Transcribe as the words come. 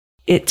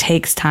it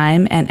takes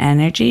time and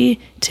energy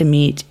to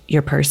meet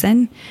your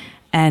person.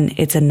 And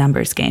it's a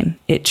numbers game.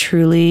 It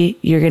truly,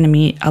 you're going to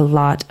meet a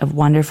lot of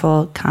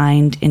wonderful,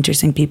 kind,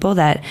 interesting people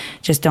that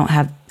just don't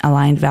have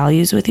aligned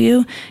values with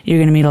you. You're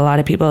going to meet a lot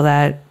of people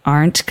that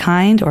aren't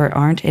kind or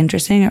aren't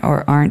interesting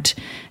or aren't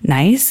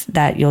nice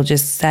that you'll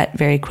just set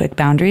very quick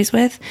boundaries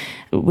with.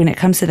 When it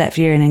comes to that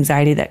fear and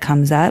anxiety that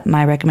comes up,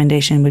 my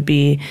recommendation would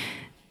be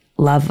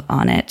love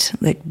on it.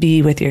 Like,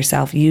 be with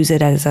yourself. Use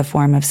it as a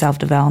form of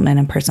self-development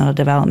and personal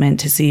development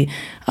to see,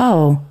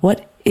 oh,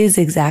 what is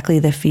exactly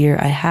the fear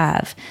I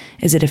have?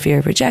 Is it a fear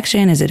of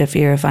rejection? Is it a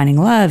fear of finding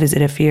love? Is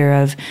it a fear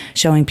of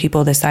showing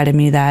people the side of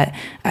me that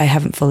I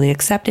haven't fully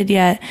accepted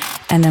yet?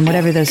 And then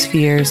whatever those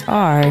fears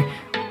are,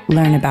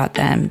 learn about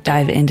them,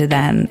 dive into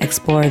them,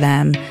 explore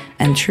them,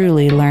 and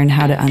truly learn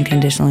how to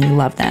unconditionally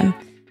love them.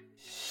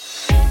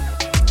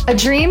 A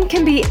dream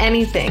can be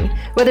anything,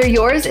 whether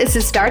yours is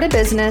to start a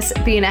business,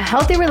 be in a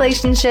healthy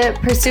relationship,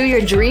 pursue your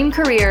dream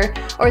career,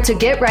 or to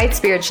get right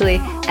spiritually.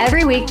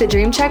 Every week, the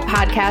Dream Check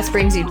podcast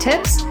brings you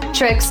tips,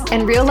 tricks,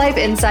 and real-life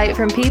insight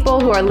from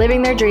people who are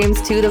living their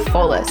dreams to the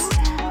fullest.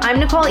 I'm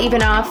Nicole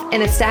Ivanoff,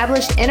 an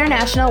established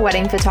international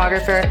wedding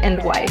photographer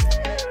and wife.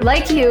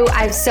 Like you,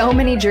 I have so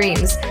many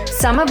dreams,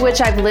 some of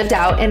which I've lived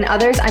out and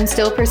others I'm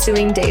still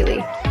pursuing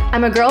daily.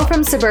 I'm a girl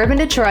from suburban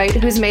Detroit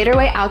who's made her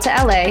way out to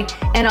LA,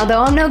 and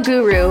although I'm no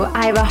guru,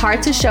 I have a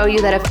heart to show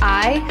you that if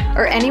I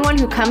or anyone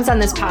who comes on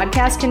this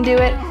podcast can do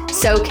it,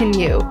 so can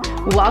you.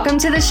 Welcome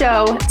to the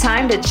show.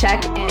 Time to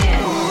check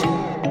in.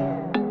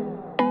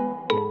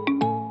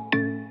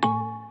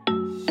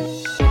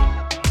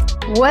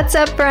 What's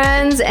up,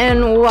 friends,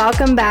 and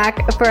welcome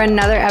back for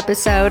another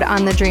episode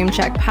on the Dream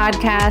Check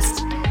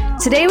podcast.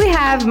 Today we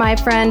have my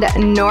friend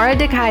Nora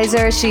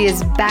DeKaiser. She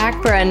is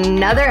back for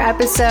another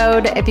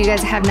episode. If you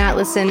guys have not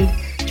listened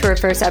to her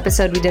first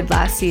episode we did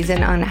last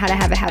season on how to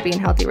have a happy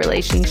and healthy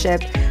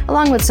relationship,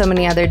 along with so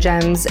many other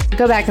gems,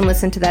 go back and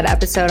listen to that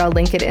episode. I'll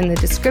link it in the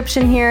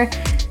description here.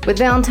 With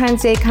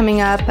Valentine's Day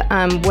coming up,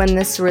 when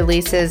this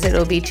releases,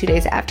 it'll be 2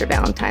 days after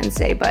Valentine's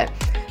Day. But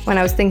when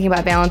I was thinking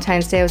about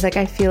Valentine's Day, I was like,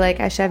 I feel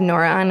like I should have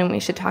Nora on and we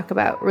should talk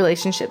about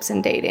relationships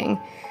and dating.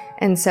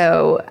 And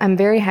so I'm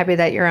very happy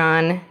that you're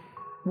on.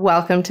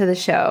 Welcome to the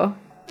show.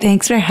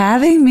 Thanks for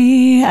having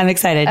me. I'm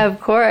excited. Of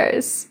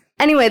course.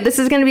 Anyway, this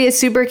is going to be a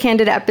super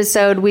candid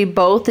episode. We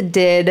both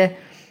did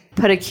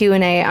put a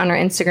Q&A on our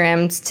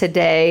Instagrams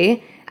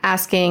today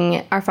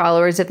asking our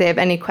followers if they have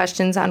any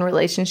questions on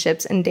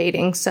relationships and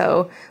dating.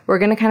 So we're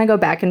going to kind of go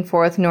back and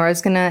forth.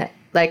 Nora's going to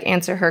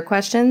answer her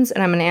questions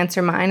and I'm going to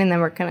answer mine, and then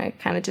we're going to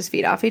kind of just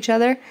feed off each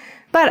other.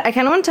 But I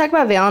kind of want to talk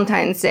about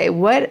Valentine's Day.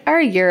 What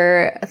are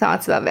your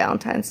thoughts about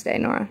Valentine's Day,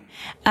 Nora?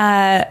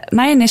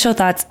 My initial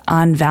thoughts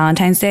on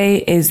Valentine's Day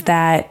is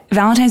that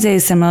Valentine's Day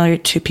is similar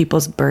to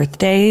people's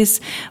birthdays,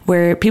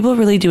 where people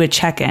really do a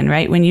check-in,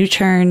 right? When you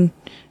turn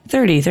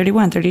 30,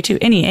 31, 32,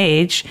 any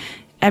age,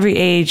 every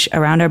age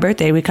around our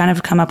birthday, we kind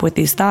of come up with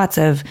these thoughts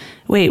of,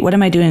 wait, what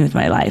am I doing with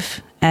my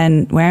life?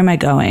 And where am I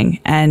going?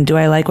 And do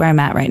I like where I'm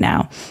at right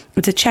now?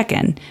 It's a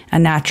check-in, a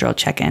natural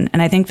check-in.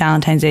 And I think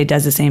Valentine's Day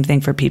does the same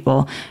thing for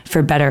people,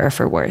 for better or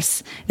for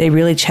worse. They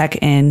really check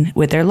in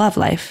with their love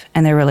life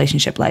and their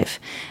relationship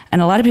life.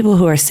 And a lot of people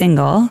who are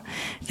single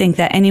think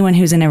that anyone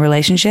who's in a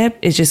relationship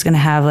is just going to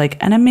have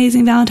an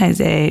amazing Valentine's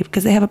Day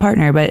because they have a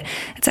partner. But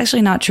it's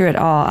actually not true at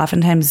all.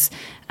 Oftentimes,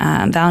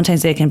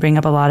 Valentine's Day can bring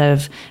up a lot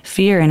of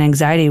fear and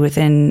anxiety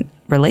within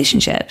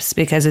relationships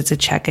because it's a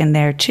check-in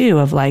there too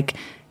of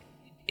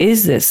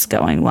is this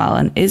going well?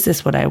 And is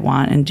this what I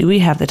want? And do we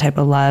have the type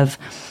of love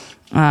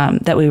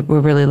that we're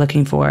really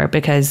looking for?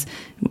 Because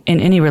in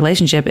any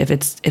relationship, if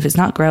it's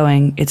not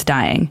growing, it's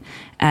dying.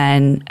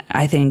 And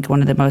I think one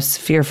of the most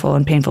fearful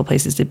and painful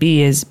places to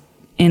be is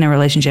in a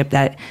relationship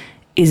that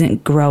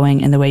isn't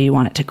growing in the way you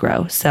want it to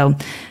grow. So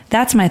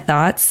that's my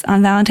thoughts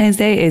on Valentine's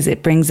Day. Is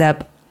it brings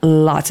up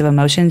lots of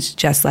emotions,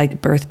 just like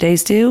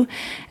birthdays do.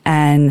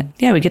 And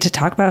yeah, we get to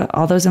talk about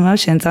all those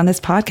emotions on this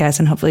podcast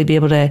and hopefully be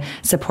able to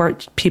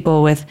support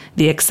people with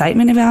the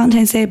excitement of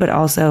Valentine's Day, but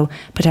also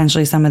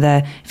potentially some of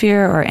the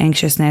fear or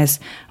anxiousness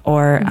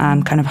or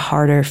kind of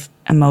harder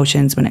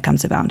emotions when it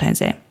comes to Valentine's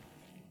Day.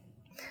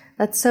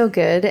 That's so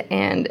good.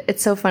 And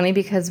it's so funny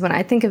because when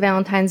I think of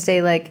Valentine's Day,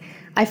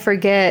 I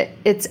forget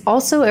it's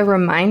also a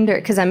reminder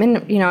because I'm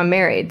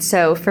married.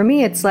 So for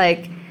me, it's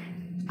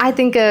I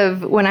think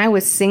of when I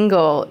was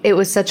single, it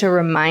was such a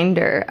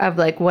reminder of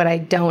what I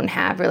don't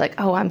have, or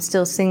oh, I'm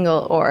still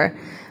single, or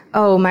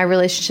oh, my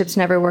relationships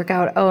never work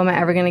out. Oh, am I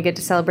ever going to get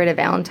to celebrate a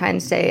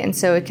Valentine's Day? And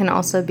so it can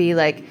also be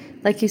like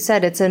you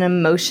said, it's an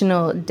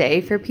emotional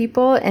day for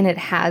people, and it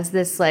has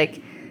this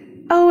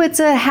oh, it's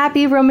a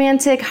happy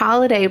romantic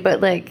holiday,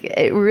 but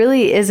it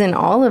really isn't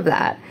all of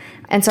that.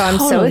 And so I'm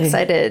so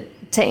excited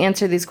to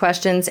answer these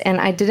questions. And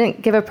I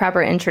didn't give a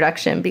proper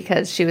introduction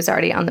because she was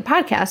already on the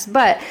podcast.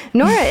 But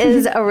Nora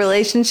is a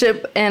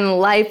relationship and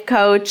life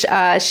coach.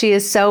 She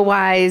is so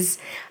wise.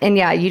 And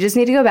yeah, you just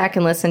need to go back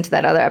and listen to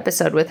that other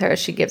episode with her.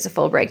 She gives a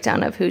full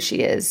breakdown of who she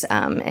is.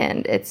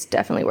 And it's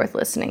definitely worth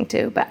listening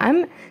to. But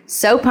I'm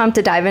so pumped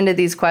to dive into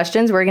these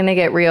questions. We're going to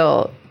get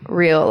real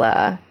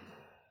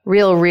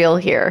real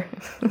here.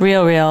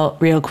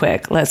 real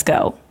quick. Let's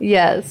go.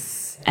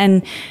 Yes.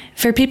 And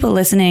for people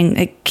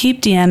listening,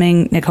 keep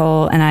DMing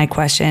Nicole and I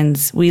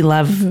questions. We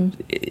love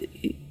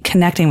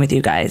connecting with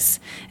you guys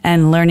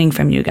and learning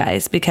from you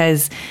guys,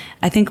 because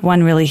I think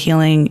one really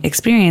healing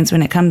experience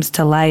when it comes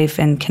to life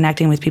and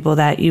connecting with people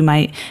that you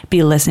might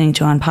be listening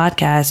to on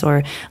podcasts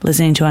or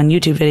listening to on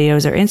YouTube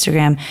videos or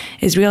Instagram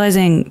is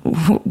realizing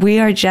we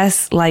are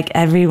just like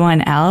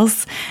everyone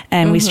else,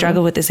 and we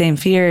struggle with the same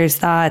fears,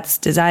 thoughts,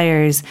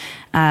 desires.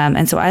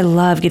 And so I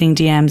love getting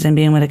DMs and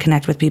being able to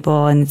connect with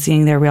people and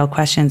seeing their real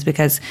questions,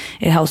 because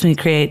it helps me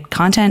create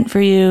content for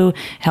you. It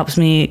helps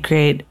me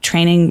create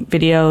training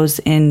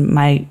videos in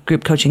my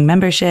group coaching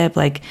membership.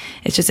 Like,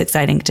 it's just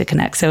exciting to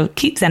connect. So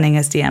keep sending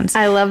us DMs.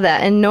 I love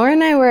that. And Nora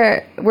and I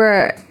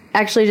were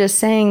actually just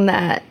saying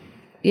that,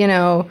 you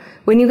know,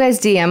 when you guys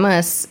DM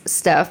us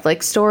stuff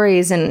like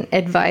stories and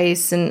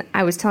advice, and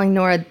I was telling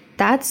Nora,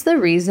 that's the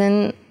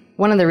reason,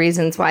 one of the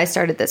reasons why I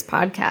started this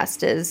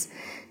podcast is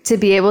to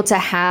be able to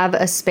have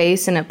a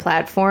space and a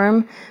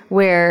platform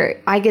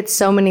where I get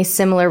so many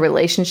similar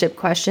relationship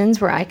questions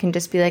where I can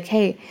just be like,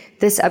 hey,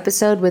 this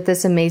episode with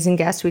this amazing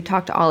guest, we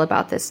talked all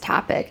about this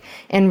topic,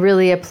 and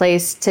really a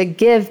place to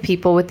give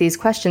people with these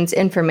questions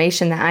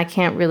information that I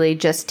can't really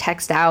just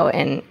text out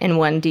in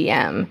one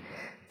DM.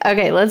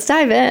 Okay, let's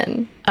dive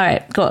in. All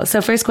right, cool.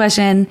 So first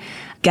question,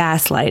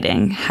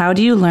 gaslighting. How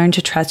do you learn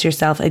to trust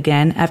yourself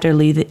again after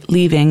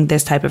leaving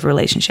this type of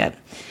relationship?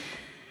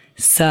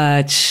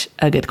 Such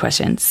a good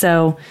question.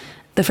 So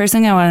the first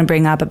thing I want to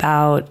bring up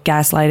about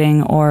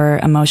gaslighting or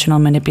emotional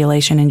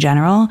manipulation in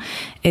general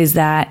is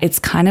that it's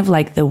kind of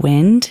like the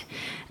wind.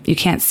 You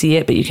can't see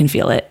it, but you can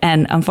feel it.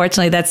 And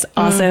unfortunately, that's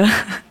also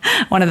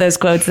one of those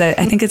quotes that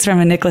I think it's from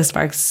a Nicholas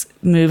Sparks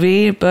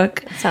movie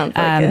book. Sounds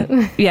like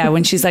it. Yeah,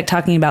 when she's like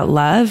talking about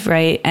love,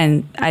 right?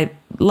 And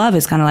love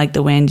is kind of like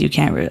the wind. You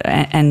can't,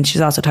 and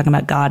she's also talking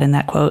about God in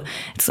that quote.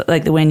 It's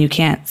like the wind, you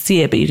can't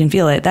see it, but you can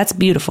feel it. That's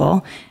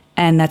beautiful.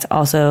 And that's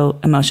also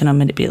emotional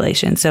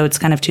manipulation. So it's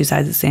kind of two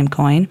sides of the same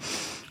coin.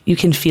 You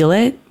can feel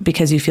it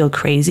because you feel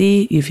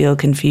crazy, you feel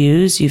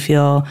confused, you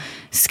feel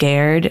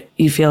scared,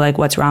 you feel like,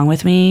 what's wrong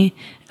with me?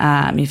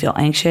 You feel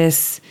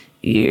anxious,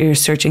 you're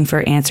searching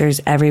for answers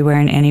everywhere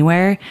and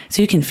anywhere.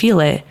 So you can feel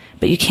it,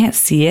 but you can't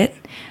see it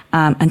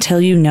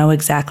until you know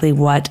exactly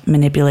what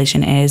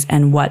manipulation is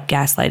and what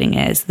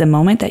gaslighting is. The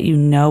moment that you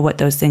know what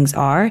those things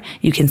are,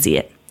 you can see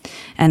it.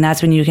 And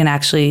that's when you can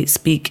actually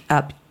speak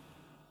up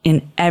in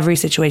every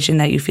situation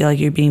that you feel like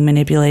you're being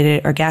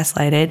manipulated or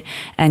gaslighted,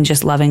 and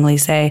just lovingly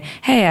say,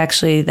 hey,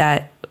 actually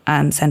that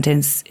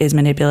sentence is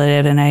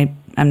manipulative, and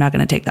I'm not going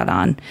to take that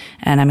on,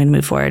 and I'm going to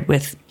move forward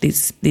with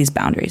these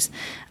boundaries.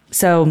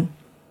 So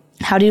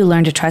how do you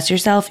learn to trust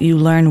yourself? You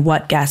learn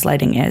what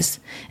gaslighting is,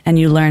 and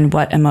you learn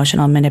what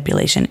emotional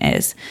manipulation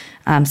is.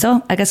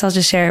 So I guess I'll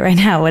just share it right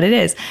now what it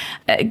is.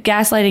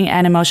 Gaslighting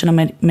and emotional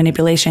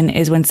manipulation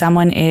is when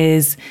someone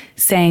is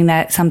saying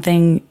that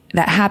something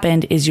that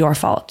happened is your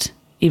fault,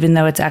 even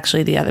though it's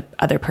actually the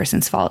other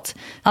person's fault.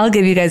 I'll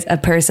give you guys a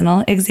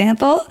personal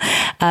example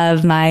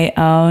of my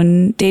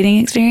own dating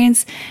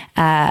experience.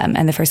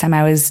 And the first time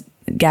I was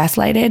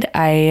gaslighted,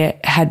 I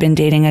had been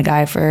dating a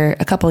guy for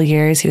a couple of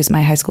years. He was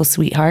my high school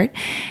sweetheart,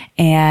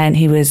 and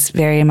he was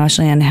very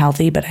emotionally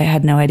unhealthy, but I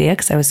had no idea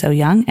because I was so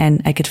young,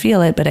 and I could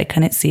feel it, but I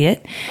couldn't see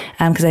it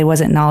because I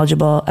wasn't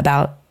knowledgeable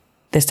about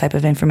this type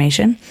of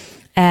information.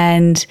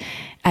 And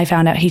I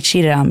found out he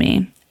cheated on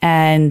me.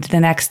 And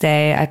the next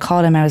day I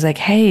called him. I was like,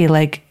 hey,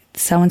 like,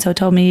 so-and-so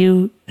told me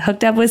you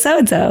hooked up with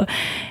so-and-so.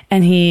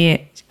 And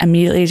he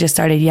immediately just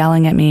started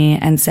yelling at me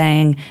and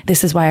saying,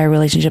 this is why our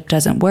relationship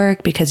doesn't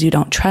work, because you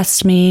don't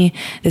trust me.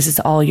 This is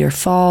all your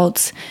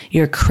fault.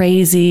 You're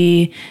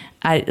crazy.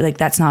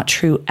 That's not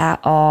true at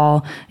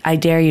all. I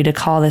dare you to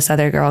call this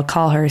other girl,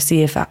 call her,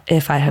 see if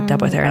I hooked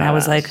up with her. And I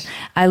was like,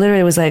 I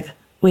literally was like,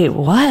 wait,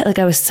 what? Like,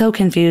 I was so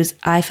confused.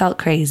 I felt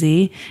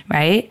crazy,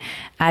 right?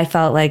 I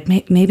felt like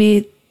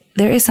maybe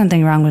there is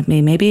something wrong with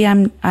me. Maybe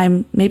I'm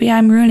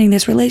ruining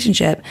this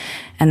relationship.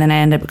 And then I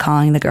ended up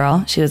calling the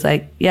girl. She was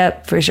like,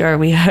 yep, for sure.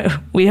 We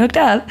hooked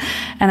up.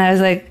 And I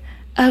was like,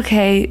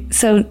 okay,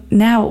 so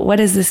now what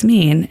does this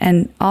mean?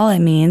 And all it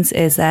means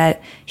is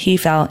that he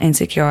felt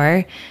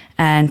insecure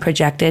and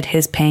projected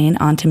his pain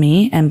onto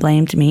me and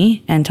blamed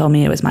me and told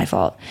me it was my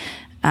fault.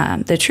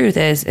 The truth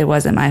is, it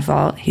wasn't my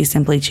fault. He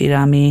simply cheated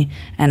on me,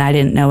 and I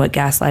didn't know what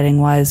gaslighting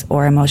was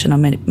or emotional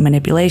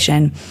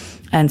manipulation.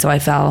 And so I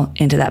fell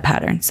into that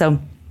pattern. So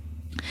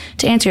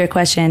to answer your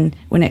question,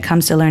 when it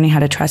comes to learning how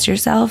to trust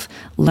yourself,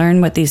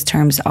 learn what these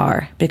terms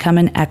are. Become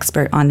an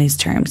expert on these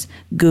terms.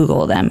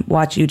 Google them.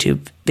 Watch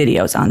YouTube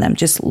videos on them.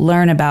 Just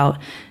learn about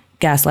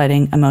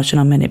gaslighting,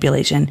 emotional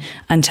manipulation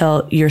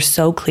until you're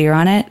so clear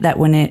on it that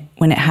when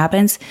it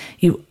happens,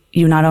 you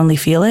not only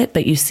feel it,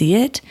 but you see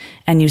it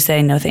and you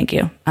say, no, thank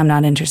you. I'm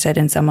not interested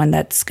in someone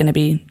that's going to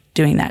be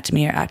doing that to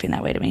me or acting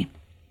that way to me.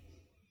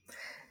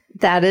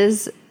 That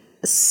is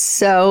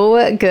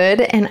so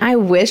good. And I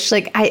wish,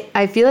 like,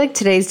 I feel like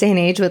today's day and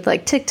age with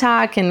like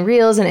TikTok and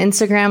Reels and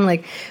Instagram,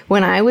 like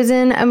when I was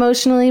in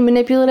emotionally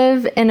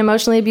manipulative and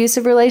emotionally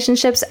abusive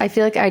relationships, I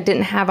feel like I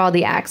didn't have all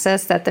the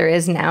access that there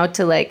is now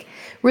to like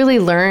really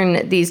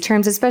learn these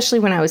terms, especially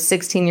when I was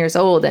 16 years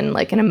old and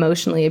like an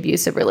emotionally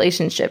abusive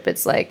relationship.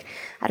 It's like,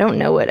 I don't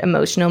know what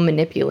emotional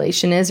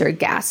manipulation is or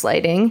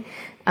gaslighting.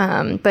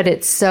 But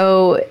it's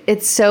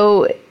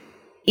so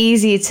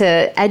easy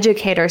to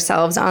educate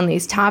ourselves on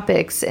these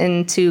topics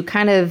and to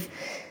kind of,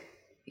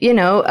 you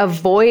know,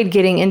 avoid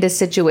getting into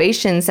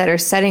situations that are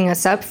setting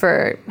us up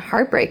for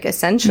heartbreak,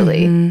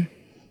 essentially. Mm-hmm.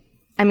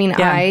 I mean,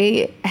 yeah.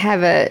 I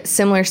have a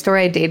similar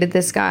story. I dated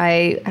this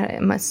guy.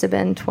 It must have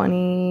been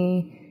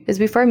it was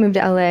before I moved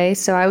to LA.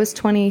 So I was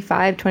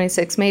 25,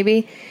 26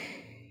 maybe.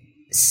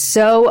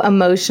 So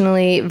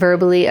emotionally,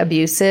 verbally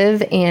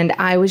abusive. And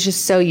I was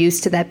just so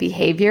used to that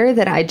behavior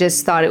that I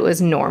just thought it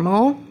was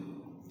normal.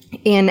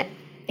 And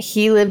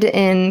he lived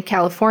in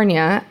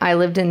California. I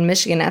lived in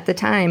Michigan at the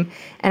time.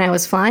 And I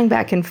was flying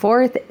back and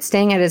forth,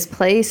 staying at his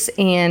place.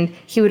 And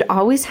he would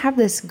always have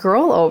this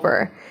girl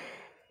over.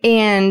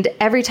 And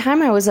every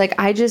time I was like,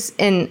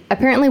 and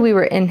apparently we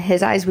were, in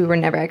his eyes, we were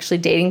never actually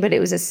dating, but it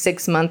was a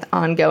 6-month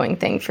ongoing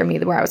thing for me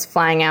where I was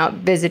flying out,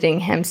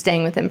 visiting him,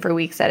 staying with him for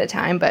weeks at a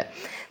time. But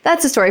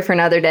that's a story for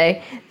another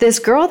day. This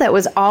girl that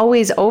was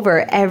always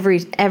over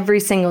every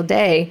single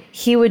day,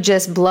 he would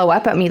just blow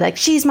up at me like,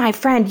 she's my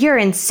friend, you're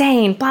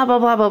insane, blah, blah,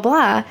 blah, blah,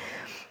 blah.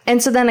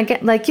 And so then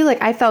again,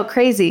 I felt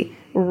crazy.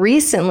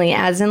 Recently,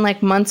 as in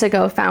like months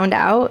ago, found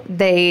out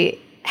they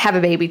have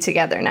a baby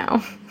together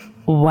now.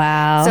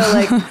 Wow. So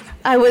like,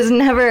 I was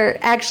never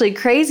actually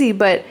crazy,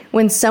 but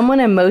when someone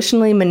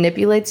emotionally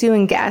manipulates you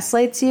and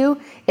gaslights you,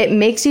 it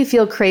makes you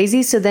feel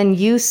crazy. So then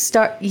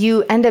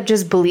you end up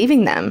just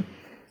believing them.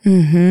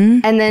 Mm-hmm.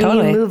 And then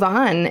you move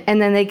on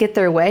and then they get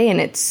their way. And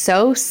it's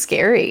so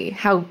scary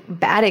how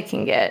bad it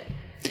can get.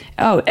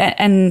 Oh,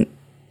 and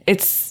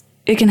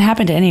it can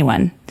happen to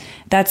anyone.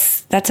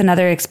 That's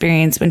another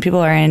experience when people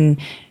are in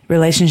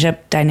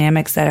relationship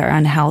dynamics that are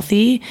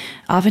unhealthy.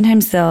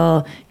 Oftentimes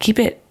they'll keep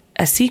it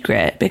a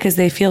secret because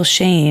they feel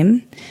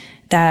shame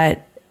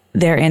that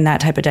they're in that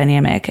type of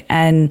dynamic.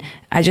 And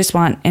I just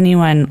want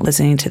anyone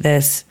listening to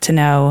this to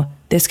know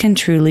this can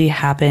truly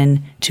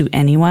happen to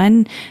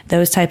anyone.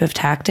 Those type of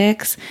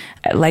tactics,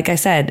 like I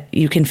said,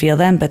 you can feel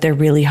them, but they're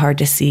really hard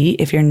to see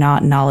if you're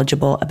not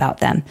knowledgeable about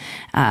them.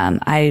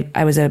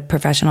 I was a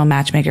professional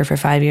matchmaker for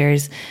 5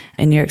 years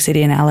in New York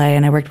City and LA,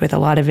 and I worked with a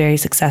lot of very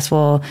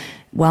successful,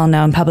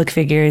 well-known public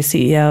figures,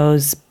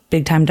 CEOs,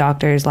 big-time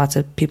doctors, lots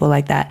of people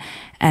like that.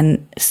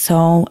 And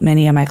so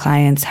many of my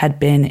clients had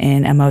been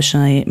in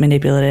emotionally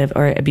manipulative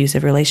or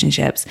abusive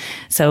relationships.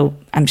 So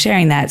I'm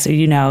sharing that so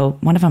you know,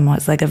 one of them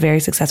was like a very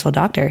successful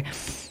doctor.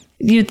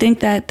 You'd think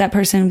that that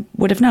person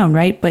would have known,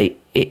 right? But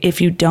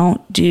if you don't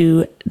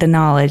do the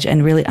knowledge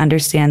and really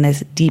understand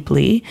this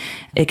deeply,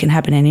 it can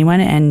happen to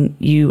anyone, and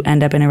you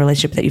end up in a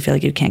relationship that you feel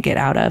like you can't get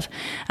out of.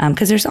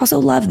 Because there's also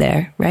love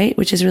there, right?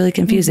 Which is really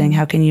confusing. Mm-hmm.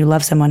 How can you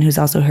love someone who's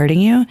also hurting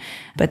you?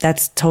 But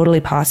that's totally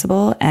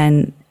possible.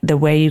 And the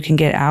way you can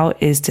get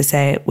out is to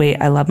say, wait,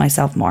 I love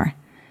myself more,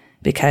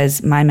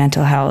 because my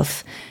mental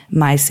health,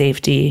 my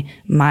safety,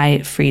 my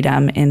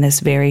freedom in this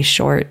very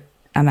short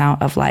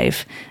amount of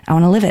life, I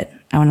want to live it.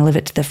 I want to live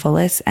it to the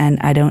fullest, and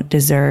I don't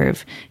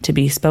deserve to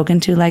be spoken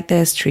to like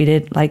this,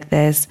 treated like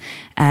this.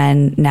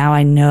 And now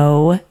I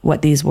know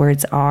what these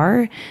words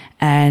are.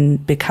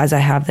 And because I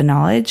have the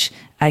knowledge,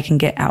 I can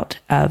get out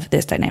of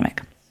this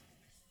dynamic.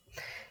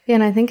 Yeah,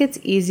 and I think it's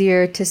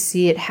easier to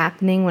see it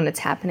happening when it's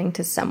happening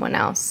to someone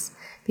else.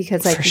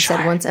 Because like you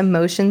said, once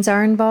emotions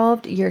are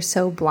involved, you're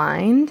so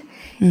blind.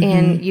 Mm-hmm.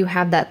 And you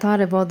have that thought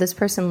of, well, this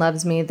person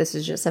loves me. This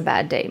is just a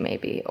bad day,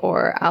 maybe.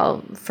 Or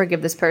I'll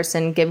forgive this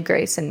person, give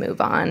grace, and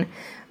move on.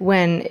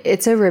 When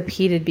it's a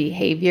repeated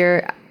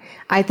behavior,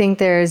 I think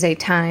there is a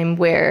time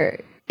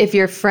where if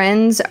your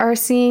friends are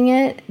seeing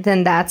it,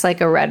 then that's like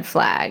a red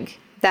flag.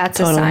 That's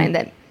a sign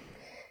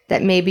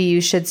that maybe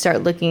you should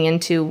start looking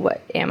into,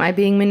 am I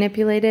being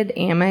manipulated?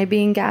 Am I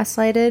being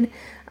gaslighted?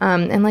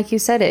 And like you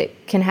said,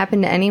 it can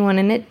happen to anyone,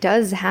 and it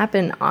does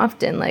happen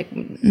often. Like,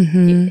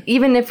 mm-hmm.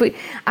 Even if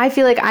I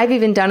feel like I've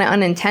even done it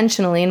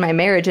unintentionally in my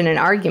marriage in an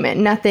argument,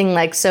 nothing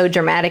like so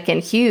dramatic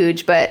and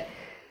huge, but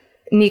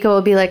Nico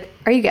will be like,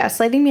 are you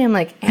gaslighting me? I'm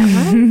like, am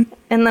I?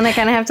 And then I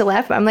kind of have to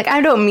laugh. I'm like,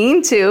 I don't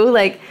mean to.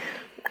 Like,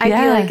 I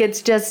feel like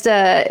it's just,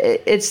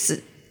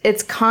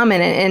 it's common,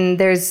 and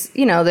there's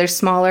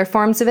smaller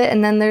forms of it.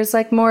 And then there's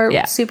like more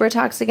super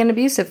toxic and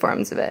abusive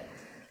forms of it.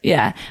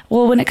 Yeah.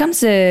 Well, when it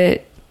comes to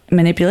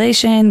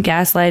manipulation,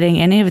 gaslighting,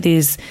 any of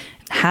these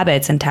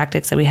habits and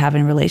tactics that we have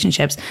in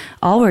relationships,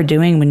 all we're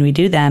doing when we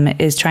do them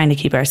is trying to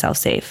keep ourselves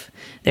safe.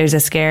 There's a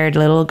scared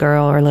little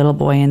girl or little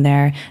boy in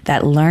there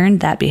that learned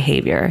that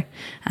behavior,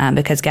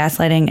 because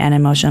gaslighting and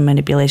emotional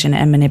manipulation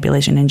and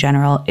manipulation in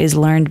general is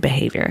learned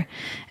behavior.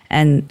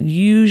 And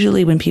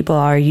usually when people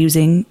are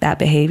using that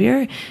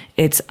behavior,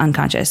 it's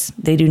unconscious.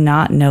 They do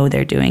not know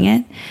they're doing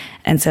it.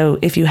 And so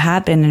if you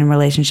have been in a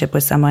relationship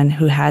with someone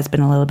who has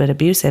been a little bit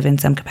abusive in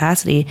some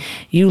capacity,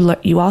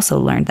 you also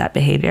learned that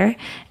behavior,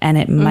 and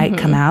it might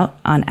come out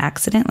on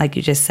accident, like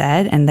you just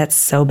said. And that's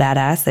so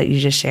badass that you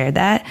just shared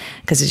that,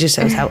 because it just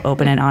shows how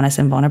open and honest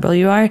and vulnerable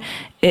you are.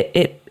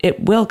 It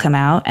will come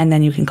out, and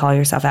then you can call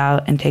yourself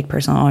out and take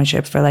personal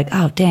ownership for like,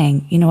 oh,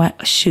 dang, you know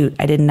what? Shoot,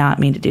 I did not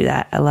mean to do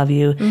that. I love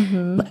you.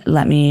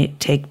 Let me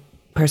take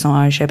personal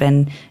ownership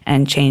and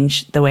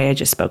change the way I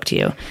just spoke to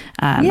you.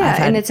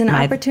 And it's an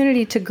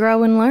opportunity to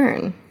grow and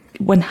learn.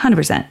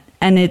 100%.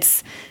 And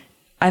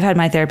I've had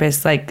my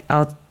therapist, like,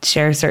 I'll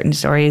share certain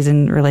stories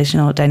and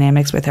relational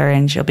dynamics with her,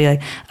 and she'll be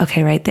like,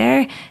 okay, right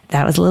there,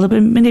 that was a little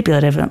bit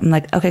manipulative. I'm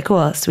like, okay,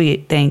 cool,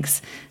 sweet,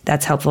 thanks.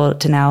 That's helpful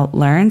to now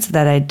learn so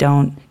that I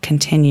don't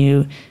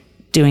continue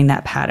doing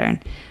that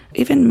pattern.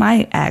 Even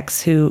my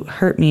ex, who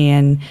hurt me,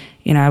 and,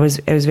 you know, I was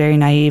very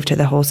naive to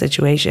the whole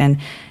situation.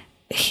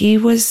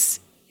 That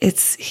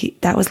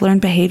was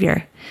learned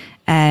behavior.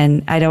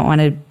 And I don't want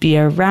to be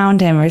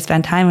around him or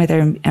spend time with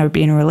him or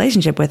be in a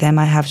relationship with him.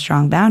 I have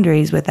strong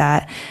boundaries with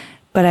that.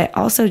 But I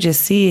also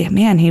just see,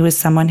 man, he was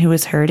someone who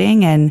was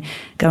hurting and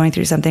going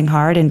through something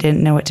hard and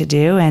didn't know what to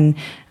do. And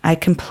I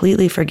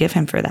completely forgive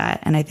him for that.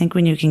 And I think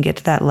when you can get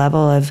to that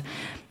level of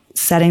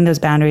setting those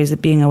boundaries,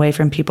 of being away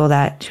from people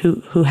that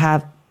who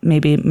have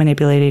maybe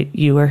manipulated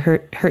you or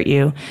hurt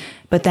you,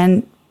 but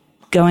then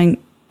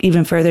going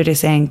even further to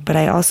saying, but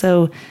I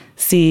also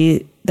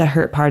see the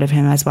hurt part of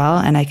him as well,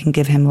 and I can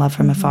give him love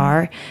from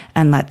afar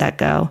and let that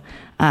go.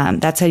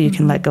 That's how you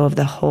can let go of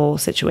the whole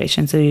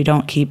situation, so you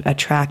don't keep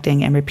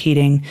attracting and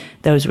repeating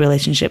those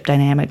relationship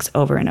dynamics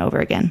over and over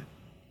again.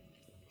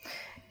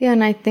 Yeah,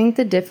 and I think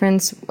the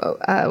difference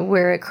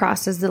where it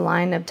crosses the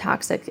line of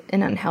toxic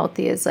and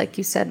unhealthy is, like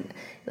you said,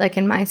 like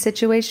in my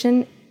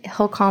situation,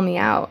 he'll call me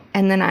out,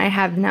 and then I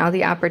have now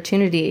the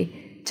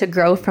opportunity to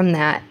grow from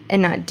that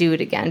and not do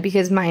it again,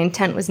 because my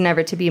intent was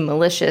never to be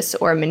malicious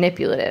or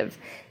manipulative.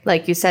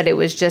 Like you said, it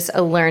was just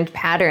a learned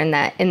pattern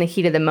that in the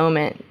heat of the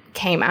moment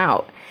came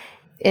out.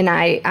 And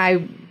I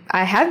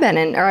have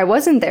been I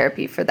was in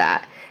therapy for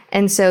that.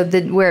 And so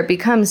where it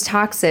becomes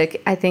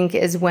toxic, I think,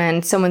 is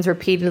when someone's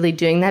repeatedly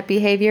doing that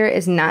behavior,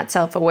 is not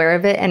self-aware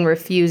of it, and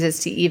refuses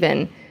to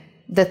even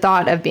the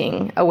thought of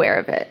being aware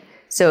of it.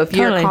 So if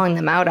you're calling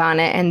them out on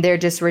it and they're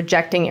just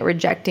rejecting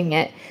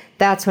it,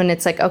 that's when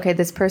it's like, okay,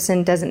 this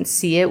person doesn't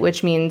see it,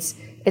 which means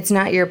it's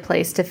not your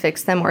place to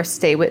fix them or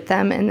stay with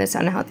them in this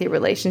unhealthy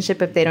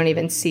relationship if they don't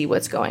even see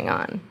what's going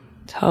on.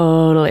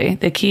 Totally.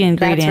 The key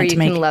ingredient that's where you to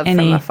make can love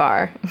from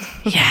afar.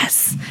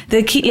 Yes.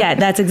 The key, yeah,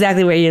 that's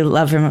exactly where you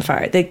love from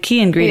afar. The key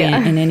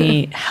ingredient in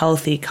any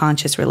healthy,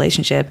 conscious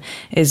relationship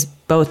is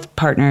both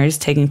partners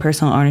taking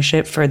personal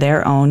ownership for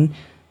their own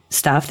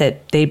stuff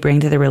that they bring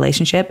to the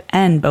relationship,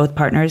 and both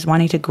partners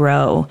wanting to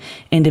grow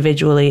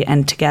individually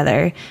and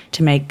together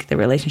to make the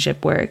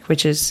relationship work,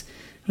 which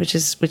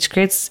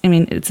creates, I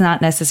mean, it's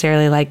not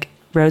necessarily like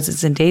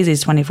roses and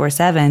daisies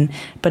 24/7,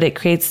 but it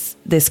creates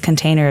this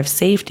container of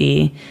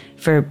safety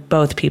for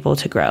both people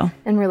to grow.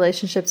 And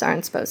relationships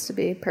aren't supposed to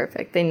be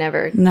perfect. They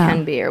never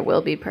can be or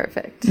will be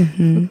perfect.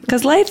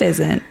 Because life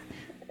isn't.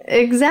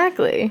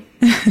 Exactly.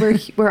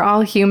 We're all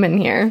human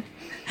here.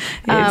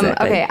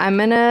 Exactly. Okay, I'm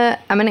gonna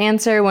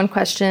answer one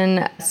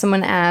question.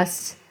 Someone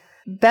asked,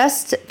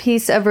 best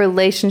piece of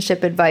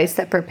relationship advice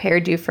that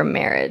prepared you for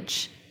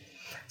marriage.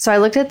 So I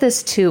looked at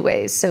this two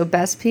ways. So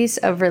best piece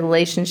of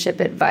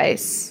relationship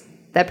advice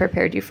that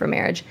prepared you for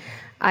marriage.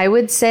 I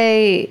would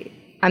say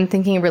I'm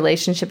thinking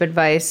relationship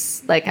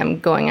advice like I'm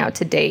going out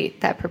to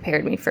date that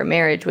prepared me for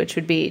marriage, which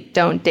would be,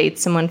 don't date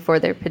someone for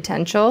their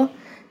potential,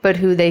 but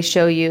who they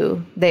show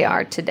you they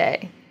are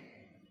today.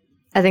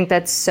 I think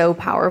that's so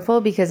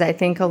powerful, because I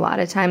think a lot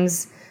of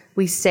times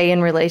we stay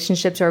in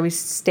relationships or we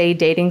stay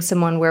dating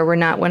someone where we're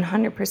not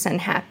 100%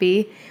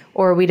 happy,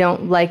 or we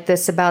don't like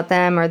this about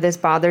them, or this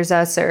bothers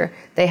us, or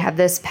they have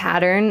this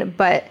pattern,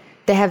 but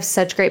they have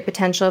such great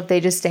potential if they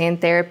just stay in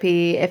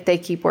therapy, if they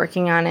keep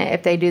working on it,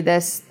 if they do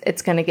this,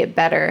 it's going to get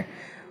better.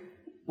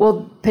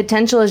 Well,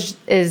 potential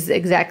is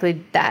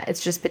exactly that.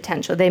 It's just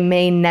potential. They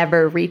may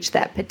never reach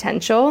that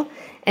potential.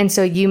 And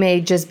so you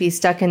may just be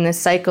stuck in this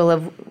cycle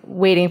of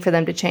waiting for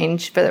them to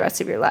change for the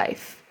rest of your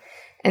life.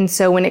 And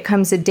so when it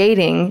comes to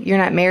dating, you're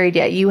not married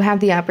yet. You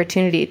have the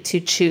opportunity to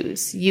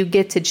choose. You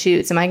get to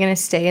choose. Am I going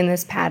to stay in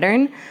this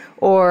pattern,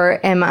 or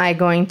am I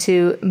going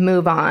to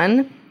move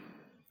on?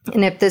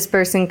 And if this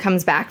person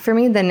comes back for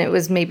me, then it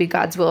was maybe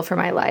God's will for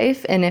my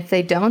life. And if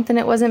they don't, then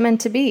it wasn't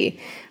meant to be.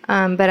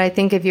 But I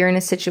think if you're in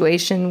a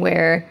situation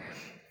where,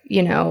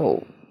 you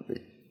know,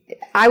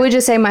 I would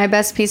just say my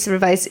best piece of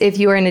advice, if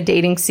you are in a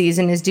dating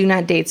season, is do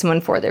not date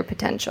someone for their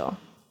potential.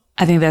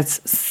 I think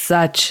that's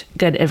such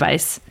good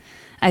advice.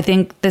 I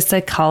think the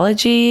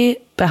psychology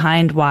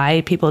behind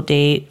why people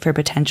date for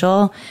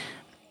potential,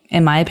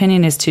 in my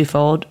opinion, is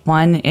twofold.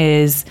 One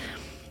is,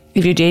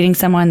 if you're dating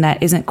someone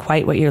that isn't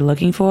quite what you're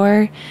looking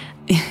for,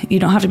 you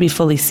don't have to be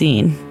fully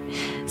seen.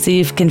 So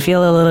you can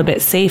feel a little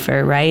bit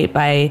safer, right?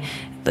 By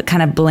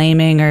kind of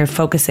blaming or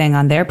focusing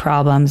on their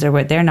problems or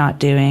what they're not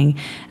doing,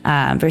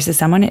 versus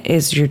someone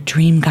is your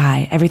dream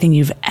guy, everything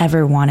you've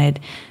ever wanted.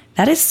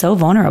 That is so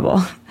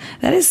vulnerable.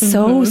 That is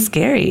so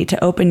scary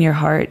to open your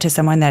heart to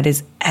someone that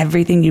is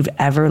everything you've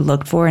ever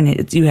looked for.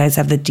 And you guys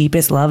have the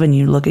deepest love and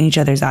you look in each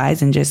other's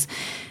eyes and just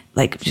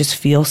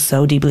feel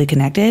so deeply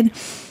connected.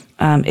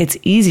 It's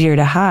easier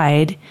to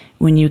hide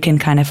when you can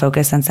kind of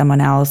focus on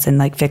someone else and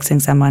like fixing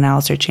someone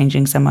else or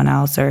changing someone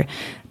else or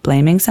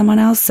blaming someone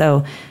else.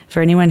 So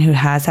for anyone who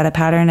has had a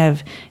pattern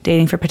of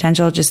dating for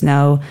potential, just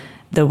know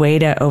the way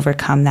to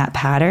overcome that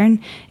pattern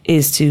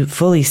is to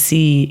fully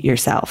see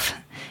yourself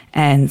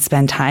and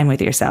spend time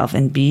with yourself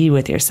and be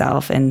with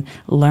yourself and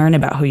learn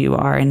about who you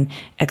are and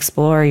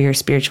explore your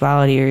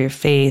spirituality or your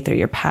faith or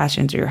your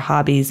passions or your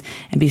hobbies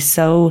and be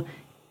so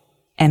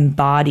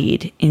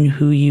embodied in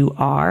who you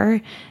are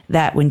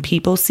that when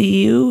people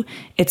see you,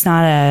 it's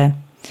not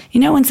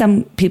when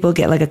some people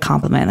get like a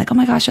compliment, like, oh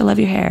my gosh, I love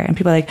your hair. And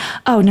people are like,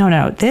 oh,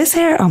 no, this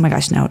hair, oh my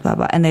gosh, no, blah,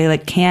 blah. And they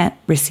like can't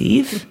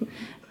receive,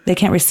 they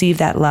can't receive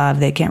that love.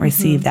 They can't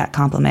receive that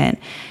compliment.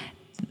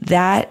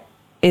 That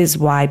is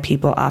why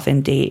people often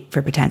date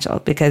for potential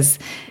because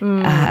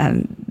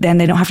then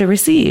they don't have to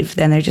receive.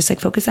 Then they're just like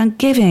focused on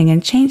giving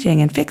and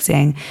changing and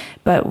fixing.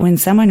 But when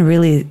someone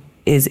really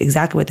is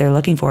exactly what they're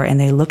looking for and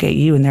they look at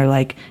you and they're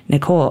like,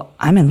 Nicole,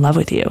 I'm in love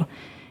with you.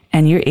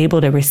 And you're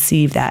able to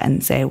receive that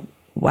and say,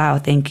 wow,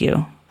 thank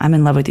you. I'm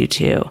in love with you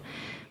too.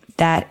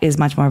 That is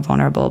much more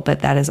vulnerable, but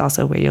that is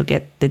also where you'll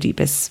get the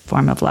deepest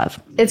form of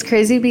love. It's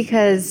crazy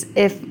because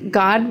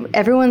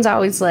everyone's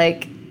always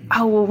like,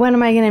 oh, well, when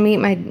am I going to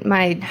meet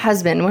my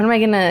husband? When am I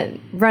going to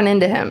run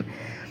into him?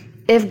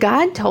 If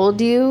God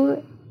told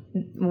you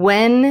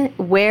when,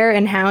 where,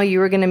 and how you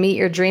were going to meet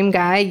your dream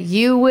guy,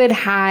 you would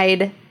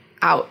hide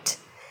out.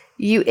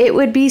 It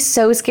would be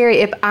so scary.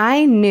 If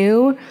I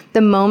knew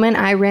the moment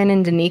I ran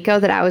into Nico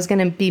that I was going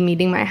to be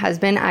meeting my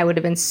husband, I would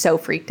have been so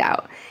freaked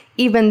out.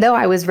 Even though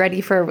I was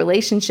ready for a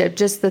relationship,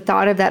 just the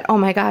thought of that, oh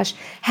my gosh,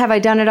 have I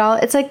done it all?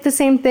 It's like the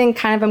same thing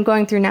kind of I'm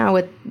going through now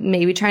with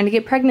maybe trying to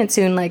get pregnant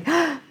soon. Like,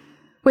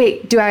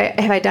 wait,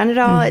 have I done it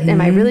all?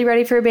 Am I really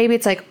ready for a baby?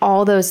 It's like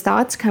all those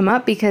thoughts come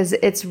up because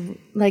it's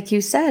like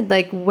you said,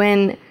 like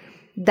when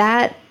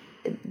that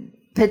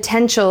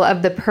potential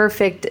of the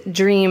perfect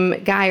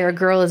dream guy or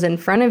girl is in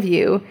front of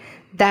you,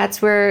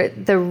 that's where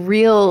the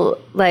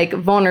real like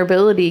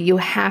vulnerability, you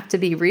have to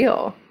be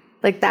real.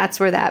 Like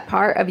that's where that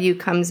part of you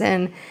comes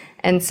in.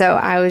 And so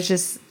I was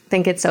just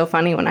think it's so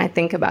funny when I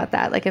think about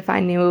that. Like if I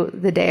knew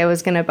the day I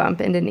was going to bump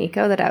into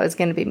Nico that I was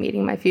going to be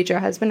meeting my future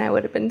husband, I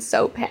would have been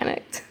so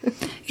panicked.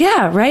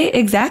 Yeah, right.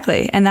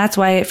 Exactly. And that's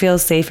why it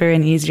feels safer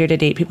and easier to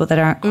date people that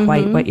aren't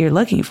quite what you're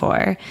looking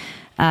for.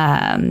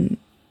 And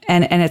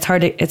it's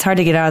hard to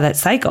get out of that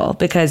cycle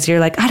because you're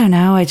like, I don't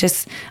know,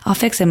 I'll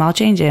fix him, I'll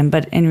change him.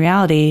 But in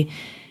reality,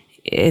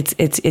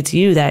 it's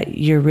you that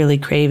you're really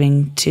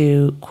craving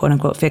to quote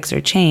unquote fix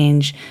or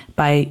change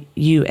by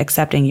you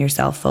accepting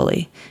yourself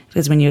fully.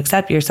 Because when you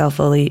accept yourself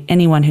fully,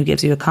 anyone who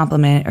gives you a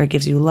compliment or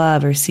gives you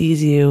love or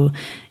sees you,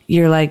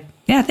 you're like,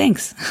 yeah,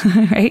 thanks,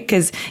 right?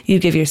 Because you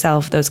give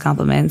yourself those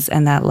compliments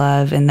and that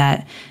love and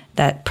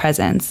that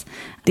presence.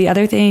 The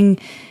other thing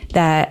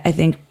that I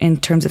think in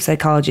terms of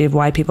psychology of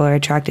why people are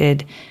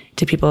attracted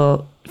to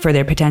people for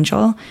their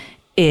potential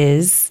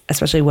is,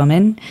 especially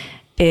women,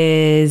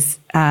 is,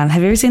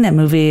 have you ever seen that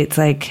movie? It's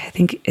like, I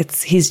think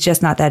He's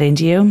Just Not That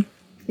Into You.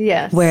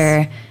 Yes.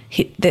 Where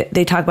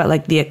they talk about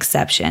like the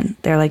exception.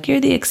 They're like, you're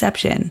the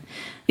exception.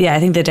 Yeah, I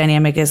think the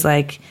dynamic is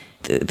like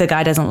the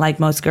guy doesn't like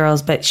most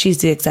girls, but she's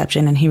the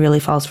exception and he really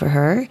falls for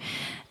her.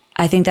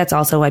 I think that's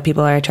also why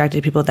people are attracted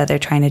to people that they're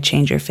trying to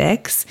change or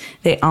fix.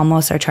 They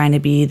almost are trying to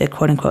be the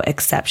quote unquote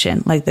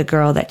exception, like the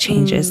girl that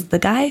changes the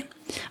guy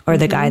or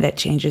the guy that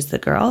changes the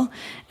girl.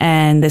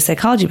 And the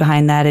psychology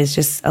behind that is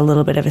just a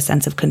little bit of a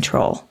sense of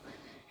control,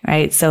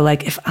 right? So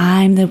like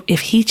if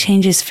he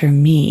changes for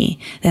me,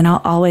 then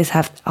I'll always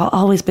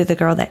be the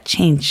girl that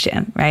changed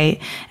him,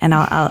 right? And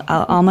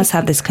I'll almost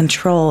have this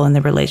control in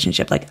the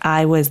relationship. Like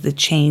I was the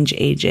change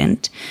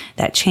agent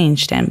that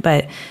changed him.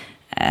 But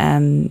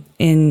in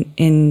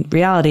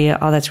reality,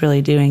 all that's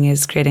really doing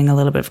is creating a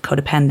little bit of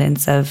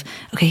codependence of,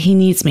 okay, he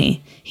needs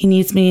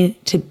me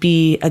to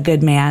be a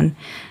good man.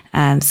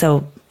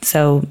 So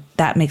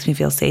that makes me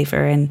feel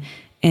safer. And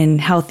in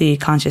healthy,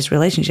 conscious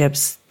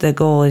relationships, the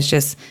goal is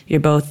just you're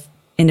both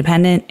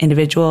independent,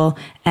 individual,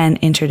 and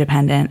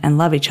interdependent and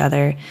love each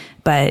other,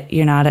 but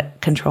you're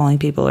not controlling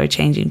people or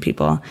changing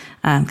people,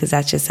 because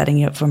that's just setting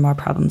you up for more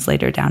problems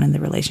later down in the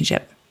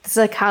relationship.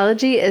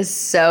 Psychology is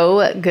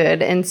so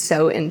good and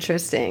so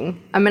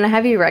interesting. I'm going to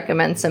have you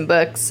recommend some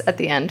books at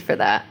the end for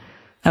that.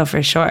 Oh,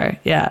 for sure.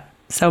 Yeah.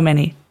 So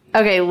many.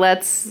 Okay,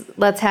 let's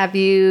have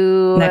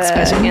you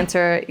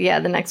answer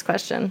the next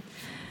question.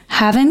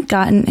 Haven't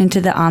gotten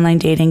into the online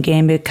dating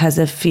game because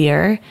of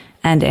fear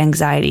and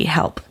anxiety.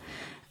 Help.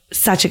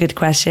 Such a good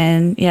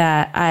question.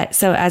 Yeah.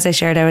 So as I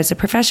shared, I was a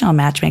professional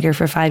matchmaker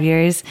for 5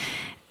 years.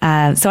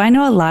 So I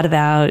know a lot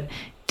about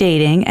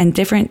dating and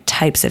different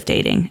types of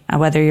dating,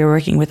 whether you're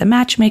working with a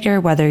matchmaker,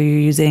 whether you're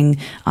using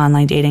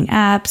online dating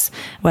apps,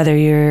 whether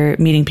you're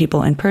meeting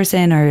people in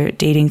person or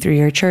dating through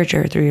your church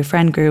or through your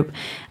friend group,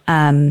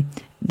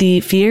 the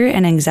fear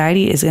and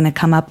anxiety is going to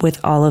come up with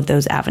all of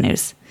those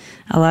avenues.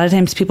 A lot of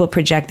times people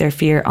project their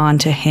fear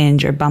onto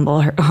Hinge or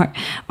Bumble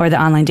or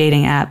the online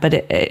dating app, but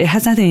it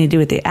has nothing to do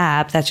with the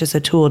app. That's just a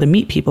tool to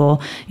meet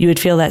people. You would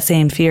feel that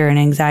same fear and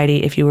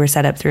anxiety if you were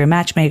set up through a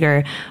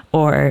matchmaker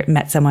or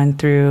met someone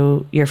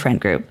through your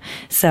friend group.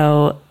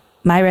 So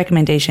my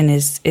recommendation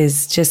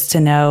is just to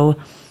know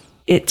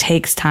it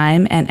takes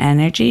time and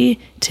energy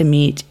to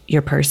meet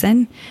your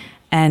person.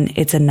 And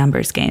it's a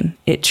numbers game.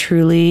 It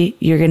truly,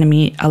 you're going to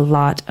meet a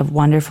lot of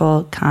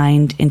wonderful,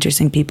 kind,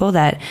 interesting people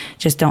that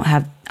just don't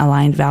have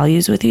aligned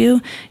values with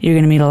you. You're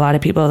going to meet a lot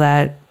of people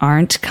that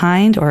aren't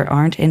kind or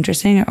aren't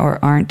interesting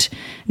or aren't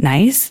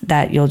nice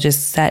that you'll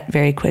just set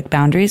very quick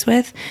boundaries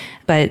with.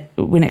 But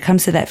when it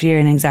comes to that fear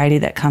and anxiety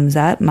that comes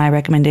up, my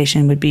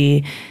recommendation would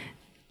be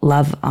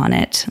love on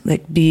it.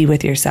 Like, be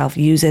with yourself.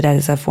 Use it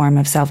as a form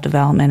of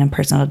self-development and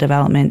personal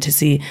development to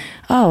see,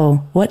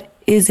 oh, what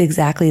is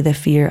exactly the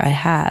fear I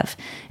have?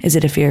 Is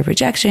it a fear of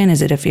rejection?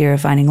 Is it a fear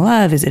of finding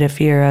love? Is it a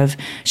fear of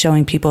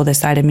showing people the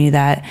side of me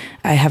that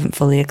I haven't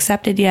fully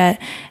accepted yet?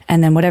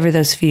 And then whatever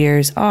those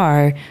fears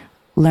are,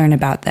 learn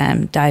about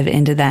them, dive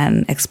into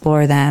them,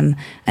 explore them,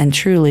 and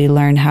truly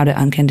learn how to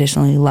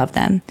unconditionally love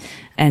them.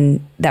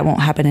 And that won't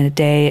happen in a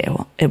day.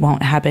 It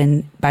won't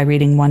happen by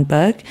reading one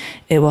book.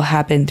 It will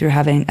happen through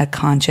having a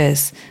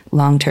conscious,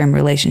 long-term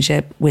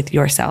relationship with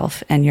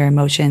yourself and your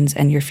emotions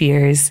and your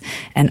fears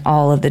and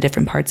all of the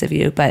different parts of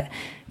you. But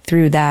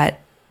through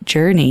that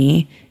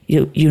journey,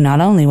 you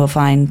not only will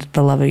find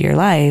the love of your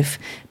life,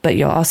 but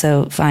you'll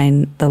also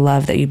find the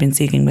love that you've been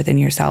seeking within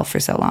yourself for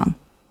so long.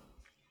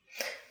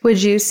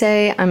 Would you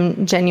say,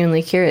 I'm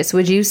genuinely curious,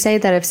 would you say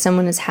that if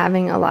someone is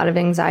having a lot of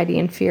anxiety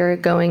and fear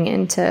going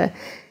into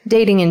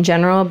dating in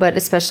general, but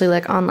especially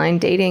like online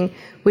dating,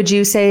 would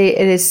you say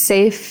it is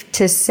safe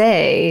to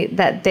say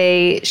that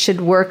they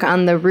should work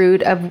on the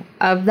root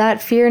of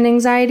that fear and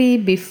anxiety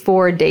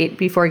before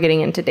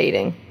getting into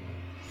dating?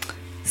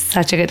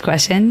 Such a good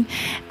question.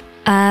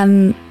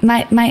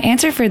 My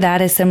answer for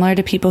that is similar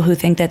to people who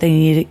think that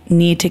they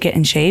need to get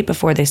in shape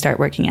before they start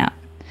working out.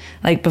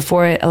 Like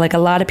a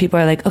lot of people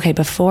are like, okay,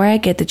 before I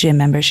get the gym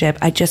membership,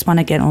 I just want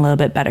to get in a little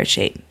bit better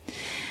shape,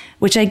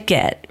 which I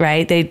get,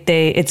 right?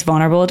 It's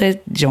vulnerable to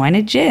join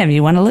a gym.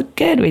 You want to look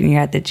good when you're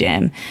at the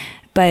gym,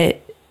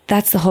 but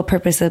that's the whole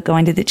purpose of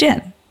going to the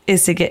gym,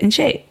 is to get in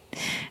shape,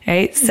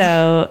 right?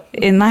 So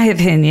in my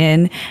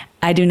opinion,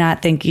 I do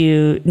not think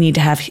you need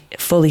to have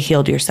fully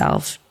healed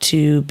yourself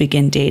to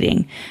begin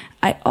dating.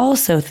 I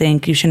also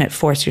think you shouldn't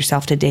force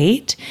yourself to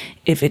date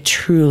if it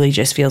truly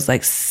just feels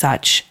like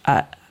such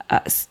a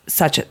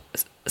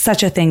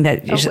thing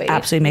that just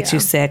absolutely makes you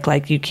sick,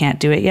 like you can't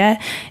do it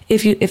yet.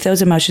 If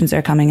those emotions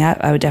are coming up,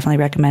 I would definitely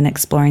recommend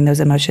exploring those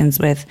emotions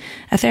with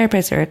a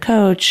therapist or a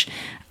coach,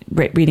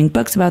 reading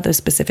books about those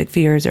specific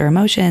fears or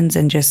emotions,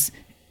 and just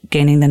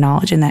gaining the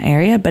knowledge in that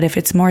area. But if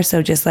it's more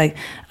so just like,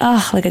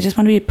 I just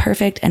want to be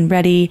perfect and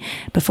ready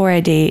before I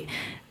date,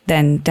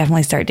 then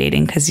definitely start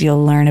dating, because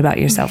you'll learn about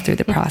yourself through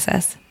the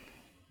process.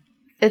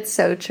 It's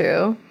so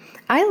true.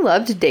 I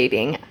loved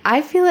dating.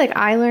 I feel like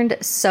I learned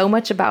so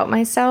much about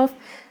myself,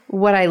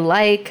 what I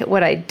like,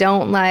 what I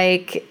don't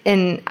like.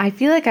 And I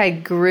feel like I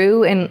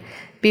grew. And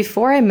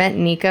before I met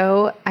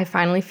Nico, I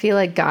finally feel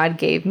like God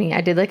gave me,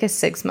 I did like a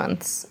 6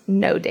 months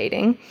no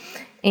dating.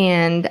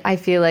 And I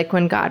feel like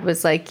when God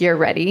was like, you're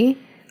ready,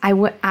 I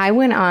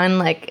went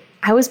on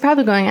I was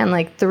probably going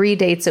on 3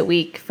 dates a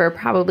week for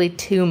probably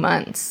 2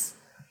 months.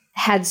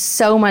 Had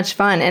so much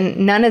fun, and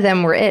none of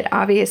them were it,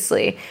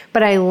 obviously,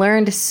 but I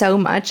learned so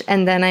much.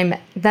 And then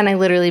I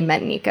literally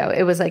met Nico.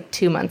 It was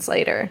 2 months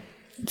later.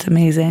 It's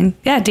amazing.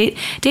 Yeah.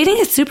 Dating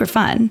is super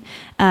fun.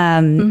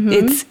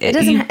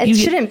 It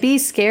shouldn't be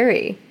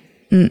scary.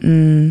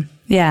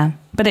 Yeah.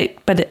 But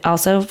it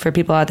also, for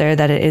people out there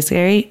that it is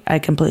scary, I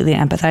completely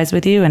empathize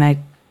with you. And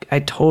I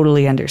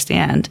totally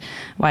understand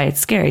why it's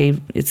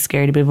scary. It's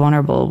scary to be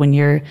vulnerable when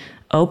you're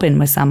open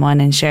with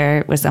someone and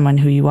share with someone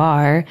who you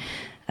are.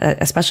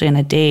 Especially in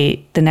a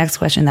date, the next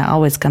question that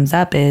always comes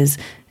up is,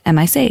 am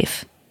I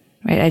safe?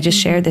 Right? I just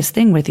shared this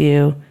thing with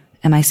you.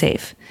 Am I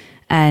safe?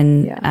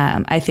 And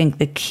I think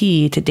the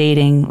key to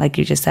dating, like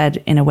you just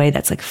said, in a way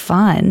that's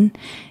fun,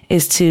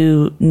 is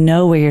to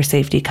know where your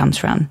safety comes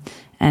from.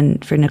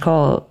 And for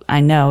Nicole, I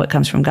know it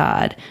comes from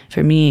God.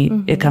 For me,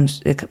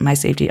 my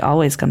safety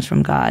always comes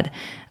from God.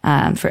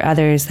 For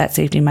others, that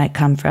safety might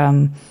come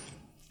from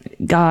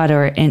God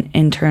or an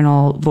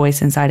internal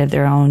voice inside of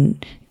their own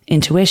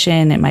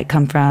intuition. It might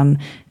come from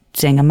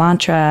saying a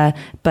mantra,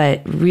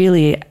 but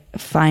really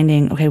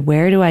finding, okay,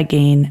 where do I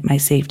gain my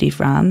safety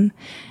from?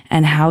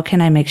 And how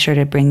can I make sure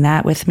to bring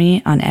that with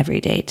me on every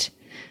date,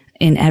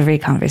 in every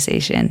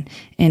conversation,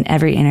 in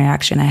every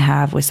interaction I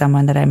have with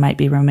someone that I might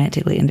be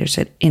romantically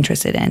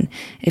interested in?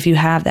 If you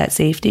have that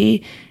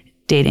safety,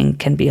 dating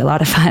can be a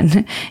lot of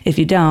fun. If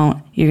you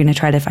don't, you're going to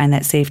try to find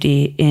that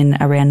safety in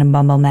a random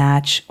Bumble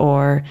match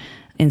or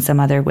in some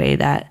other way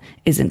that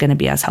isn't going to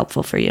be as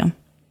helpful for you.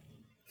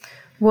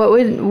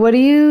 What do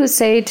you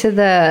say to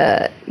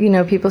the,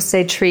 people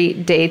say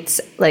treat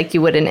dates like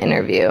you would an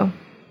interview?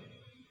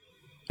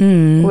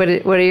 What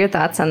are your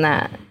thoughts on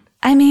that?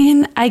 I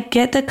mean, I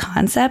get the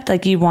concept.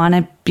 Like, you want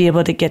to be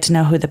able to get to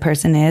know who the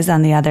person is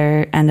on the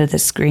other end of the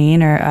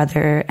screen or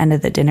other end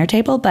of the dinner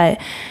table.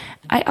 But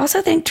I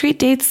also think treat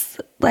dates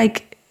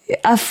like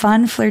a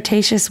fun,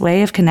 flirtatious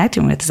way of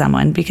connecting with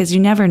someone, because you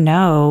never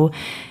know,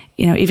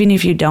 even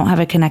if you don't have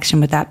a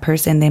connection with that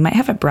person, they might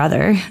have a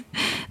brother,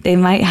 they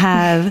might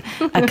have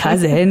a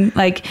cousin,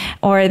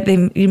 or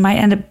you might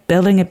end up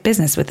building a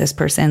business with this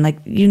person. Like,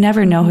 you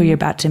never know who you're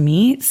about to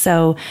meet.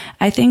 So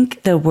I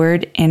think the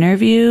word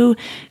interview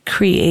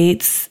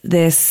creates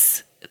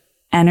this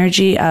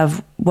energy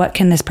of, what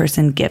can this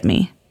person give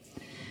me?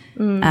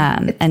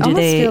 And do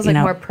they, feels like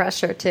more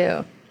pressure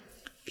too.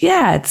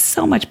 Yeah, it's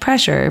so much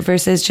pressure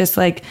versus just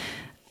like,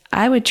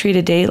 I would treat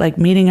a date like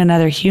meeting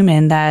another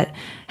human that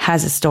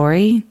has a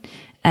story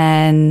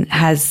and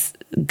has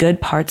good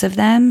parts of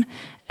them,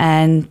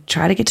 and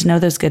try to get to know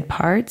those good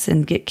parts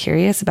and get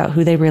curious about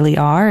who they really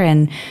are,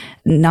 and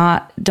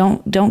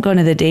don't go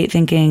into the date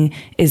thinking,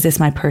 is this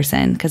my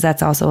person? Because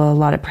that's also a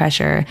lot of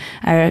pressure.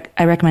 I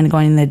recommend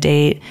going to the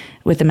date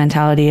with the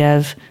mentality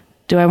of,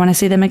 do I want to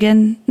see them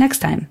again next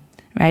time?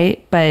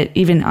 Right? But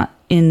even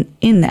in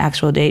the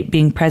actual date,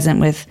 being present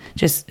with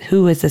just,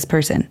 who is this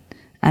person?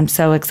 I'm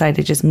so excited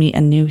to just meet a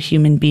new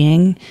human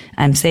being.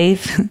 I'm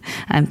safe.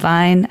 I'm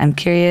fine. I'm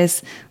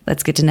curious.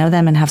 Let's get to know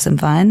them and have some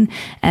fun.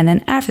 And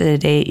then after the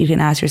date, you can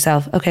ask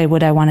yourself, okay,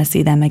 would I want to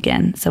see them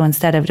again? So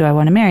instead of, do I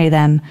want to marry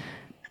them?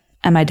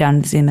 Am I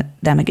down to see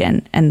them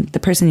again? And the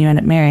person you end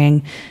up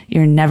marrying,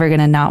 you're never going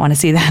to not want to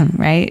see them,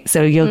 right?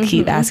 So you'll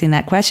keep asking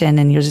that question,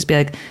 and you'll just be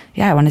like,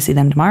 yeah, I want to see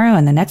them tomorrow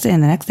and the next day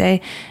and the next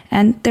day.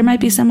 And there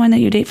might be someone that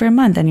you date for a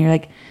month, and you're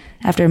like,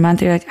 after a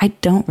month, you're like, I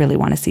don't really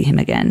want to see him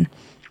again.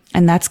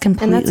 And that's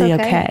completely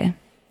okay.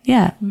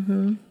 Yeah.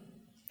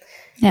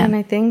 Yeah. And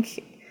I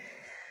think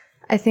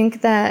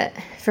that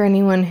for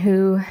anyone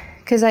who,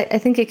 because I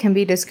think it can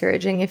be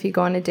discouraging if you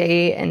go on a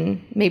date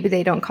and maybe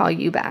they don't call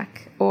you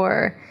back,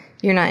 or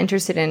you're not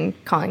interested in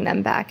calling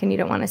them back and you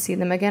don't want to see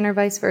them again, or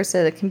vice versa.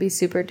 That can be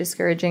super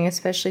discouraging,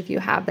 especially if you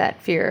have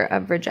that fear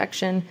of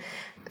rejection.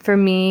 For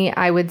me,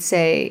 I would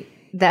say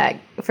that,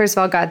 first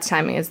of all, God's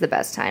timing is the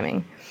best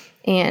timing.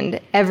 And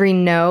every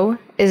no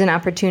is an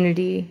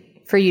opportunity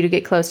for you to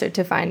get closer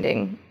to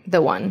finding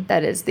the one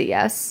that is the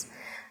yes.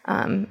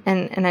 And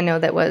I know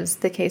that was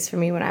the case for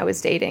me when I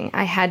was dating.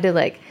 I had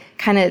to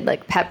kind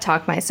of pep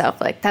talk myself,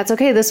 that's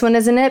okay, this one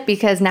isn't it,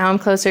 because now I'm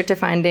closer to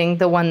finding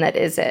the one that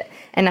is it.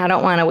 And I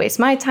don't want to waste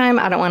my time.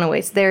 I don't want to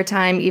waste their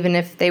time, even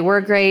if they were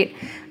great.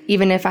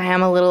 Even if I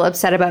am a little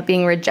upset about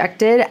being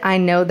rejected, I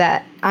know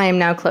that I am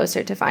now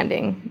closer to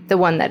finding the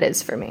one that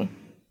is for me.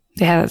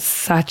 Yeah, that's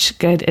such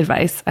good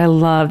advice. I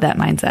love that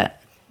mindset.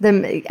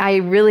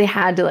 I really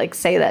had to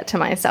say that to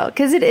myself,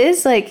 because it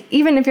is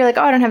even if you're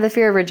oh, I don't have the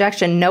fear of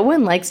rejection, no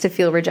one likes to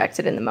feel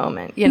rejected in the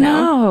moment,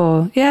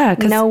 No, yeah,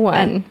 no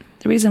one.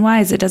 The reason why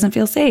is it doesn't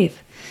feel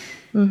safe.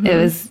 It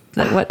was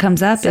what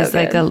comes up so is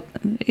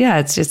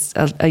it's just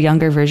a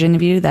younger version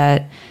of you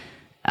that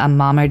a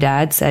mom or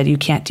dad said, you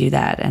can't do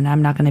that, and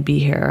I'm not going to be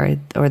here,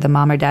 or the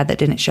mom or dad that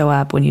didn't show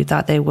up when you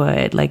thought they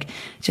would,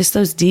 just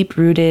those deep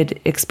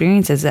rooted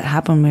experiences that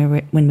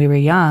happen when we were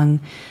young,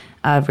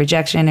 of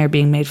rejection or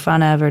being made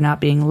fun of or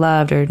not being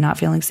loved or not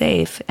feeling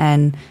safe.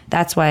 And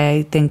that's why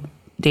I think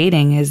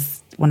dating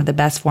is one of the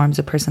best forms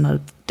of personal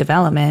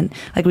development.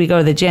 We go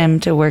to the gym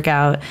to work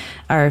out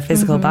our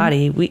physical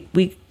body.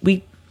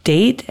 We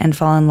date and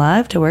fall in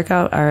love to work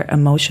out our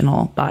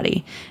emotional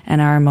body and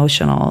our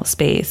emotional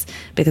space,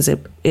 because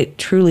it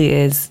truly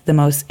is the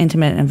most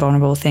intimate and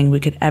vulnerable thing we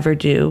could ever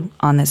do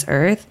on this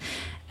earth.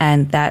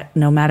 And that,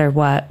 no matter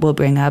what, will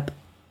bring up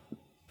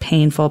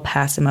painful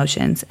past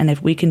emotions. And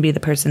if we can be the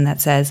person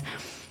that says,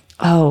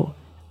 oh,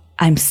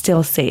 I'm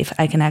still safe,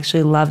 I can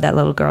actually love that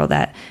little girl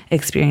that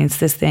experienced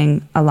this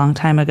thing a long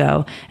time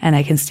ago, and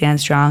I can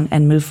stand strong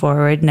and move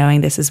forward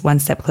knowing this is one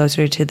step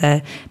closer to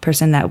the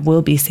person that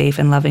will be safe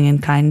and loving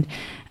and kind,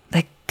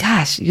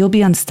 gosh, you'll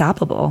be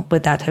unstoppable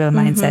with that type of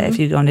mindset if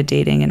you go into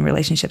dating and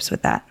relationships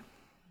with that.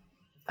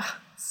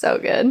 So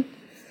good.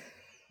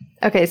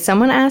 Okay,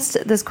 someone asked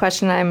this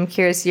question. I'm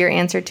curious your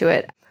answer to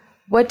it.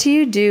 What do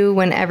you do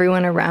when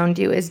everyone around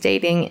you is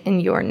dating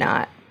and you're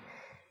not?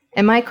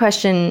 And my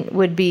question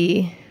would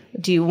be,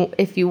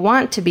 if you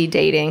want to be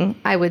dating,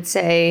 I would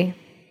say,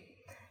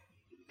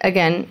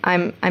 again,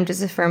 I'm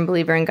just a firm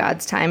believer in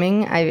God's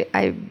timing.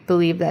 I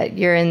believe that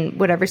you're in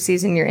whatever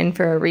season you're in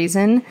for a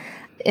reason.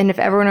 And if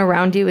everyone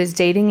around you is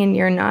dating and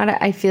you're not,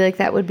 I feel like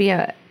that would be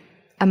a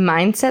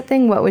mindset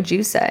thing. What would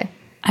you say?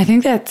 I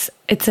think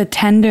it's a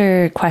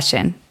tender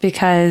question,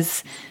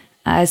 because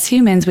as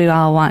humans, we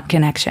all want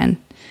connection.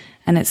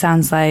 And it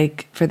sounds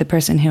like for the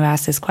person who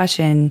asked this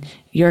question,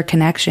 your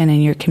connection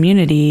and your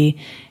community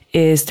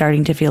is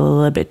starting to feel a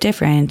little bit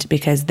different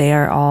because they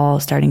are all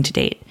starting to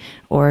date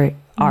or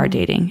are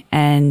dating.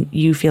 And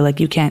you feel like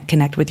you can't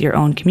connect with your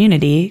own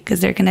community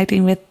because they're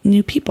connecting with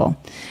new people.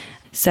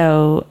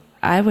 So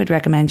I would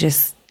recommend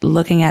just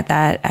looking at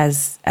that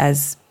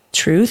as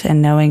truth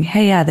and knowing,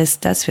 hey, yeah, this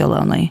does feel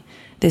lonely.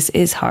 This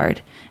is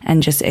hard.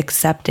 And just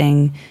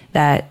accepting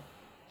that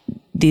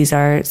these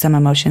are some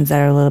emotions that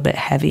are a little bit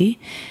heavy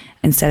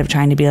instead of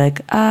trying to be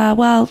like,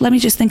 well, let me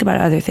just think about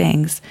other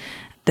things.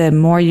 The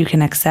more you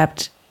can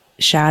accept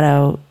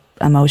shadow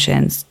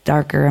emotions,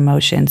 darker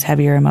emotions,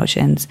 heavier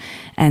emotions,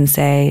 and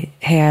say,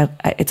 hey,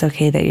 it's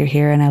okay that you're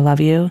here and I love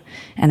you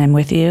and I'm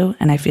with you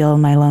and I feel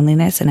my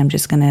loneliness and I'm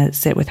just going to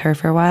sit with her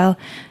for a while.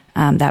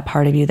 That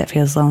part of you that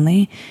feels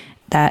lonely,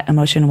 that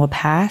emotion will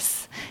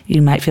pass.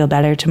 You might feel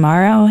better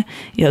tomorrow.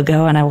 You'll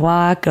go on a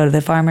walk, go to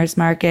the farmer's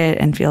market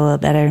and feel a little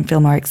better and feel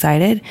more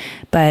excited.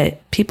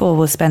 But people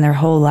will spend their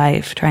whole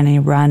life trying to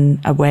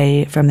run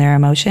away from their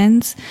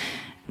emotions,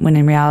 when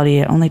in reality,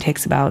 it only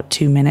takes about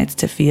 2 minutes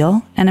to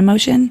feel an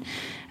emotion.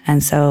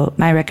 And so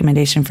my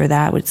recommendation for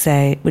that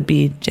would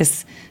be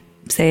just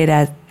say it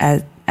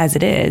as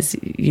it is.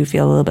 You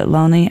feel a little bit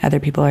lonely. Other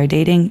people are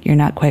dating. You're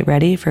not quite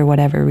ready for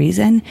whatever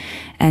reason.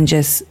 And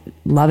just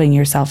loving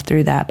yourself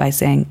through that by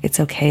saying, it's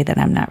okay that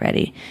I'm not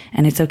ready.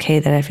 And it's okay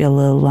that I feel a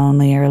little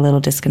lonely or a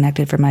little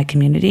disconnected from my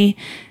community.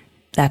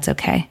 That's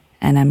okay.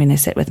 And I'm going to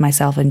sit with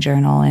myself and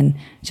journal and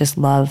just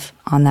love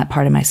on that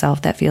part of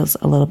myself that feels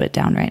a little bit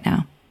down right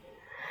now.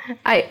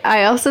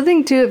 I also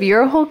think, too, if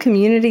your whole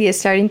community is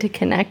starting to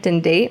connect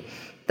and date,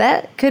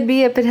 that could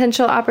be a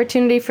potential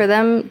opportunity for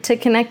them to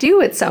connect you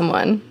with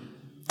someone.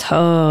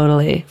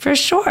 Totally. For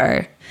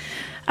sure.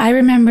 I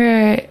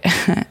remember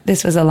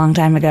this was a long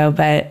time ago,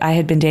 but I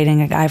had been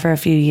dating a guy for a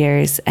few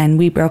years and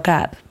we broke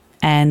up.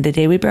 And the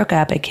day we broke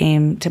up, I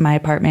came to my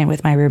apartment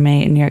with my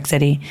roommate in New York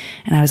City.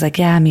 And I was like,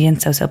 yeah, me and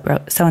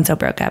so-and-so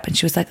broke up. And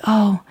she was like,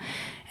 oh,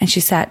 and she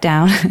sat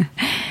down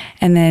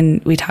and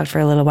then we talked for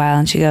a little while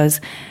and she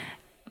goes,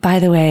 by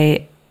the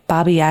way,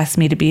 Bobby asked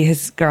me to be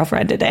his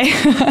girlfriend today.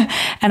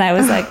 And I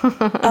was like,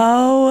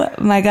 oh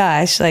my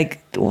gosh,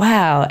 like,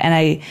 wow.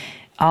 And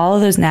all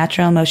of those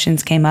natural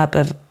emotions came up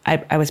of,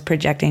 I was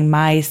projecting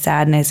my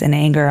sadness and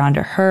anger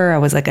onto her. I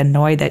was like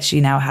annoyed that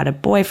she now had a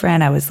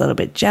boyfriend. I was a little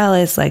bit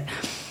jealous,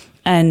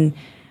 and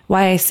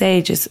why I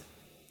say just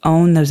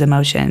own those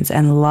emotions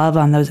and love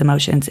on those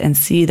emotions and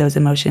see those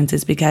emotions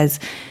is because,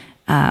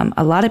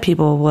 a lot of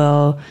people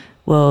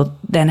will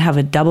then have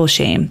a double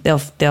shame.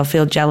 They'll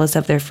feel jealous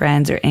of their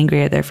friends or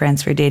angry at their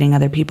friends for dating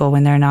other people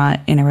when they're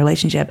not in a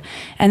relationship.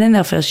 And then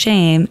they'll feel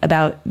shame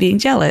about being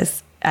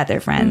jealous at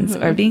their friends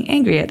or being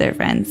angry at their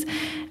friends.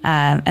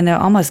 And they'll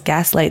almost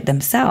gaslight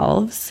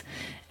themselves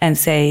and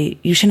say,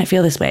 you shouldn't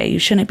feel this way. You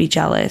shouldn't be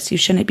jealous. You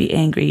shouldn't be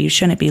angry. You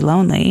shouldn't be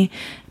lonely.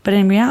 But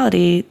in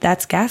reality,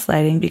 that's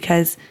gaslighting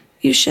because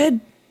you should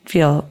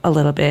feel a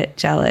little bit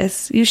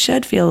jealous. You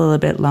should feel a little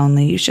bit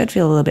lonely. You should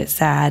feel a little bit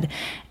sad.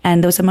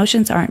 And those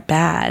emotions aren't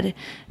bad.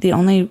 The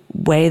only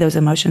way those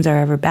emotions are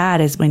ever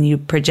bad is when you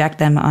project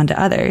them onto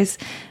others.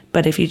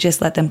 But if you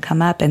just let them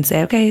come up and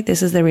say, okay,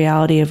 this is the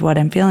reality of what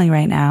I'm feeling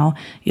right now,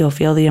 you'll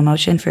feel the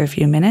emotion for a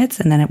few minutes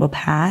and then it will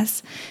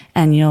pass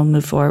and you'll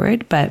move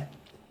forward. But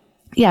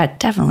yeah,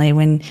 definitely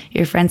when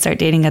your friends start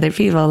dating other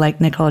people, like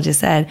Nicole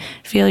just said,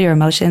 feel your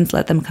emotions,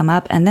 let them come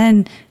up, and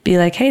then be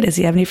like, hey, does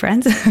he have any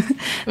friends?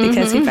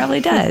 Because he probably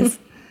does.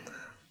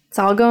 It's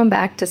all going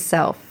back to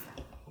self.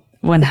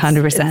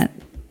 100%.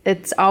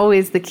 It's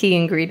always the key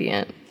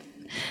ingredient.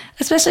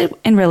 Especially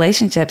in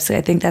relationships.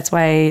 I think that's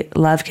why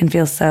love can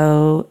feel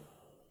so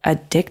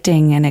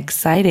addicting and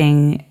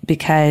exciting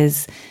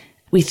because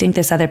we think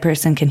this other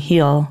person can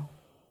heal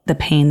the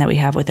pain that we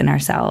have within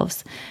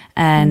ourselves.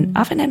 And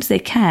oftentimes they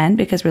can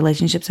because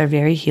relationships are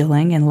very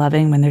healing and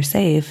loving when they're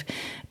safe.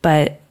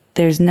 But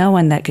there's no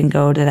one that can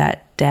go to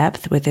that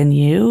depth within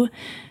you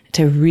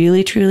to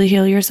really, truly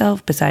heal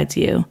yourself besides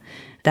you.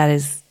 That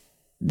is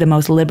the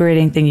most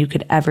liberating thing you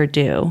could ever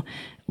do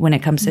when it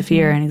comes to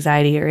fear and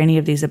anxiety or any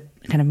of these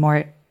kind of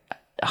more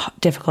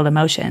difficult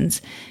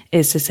emotions,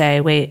 is to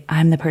say, wait,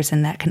 I'm the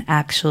person that can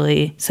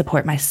actually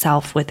support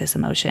myself with this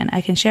emotion.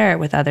 I can share it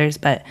with others,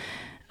 but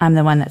I'm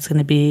the one that's going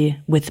to be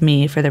with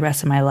me for the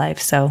rest of my life.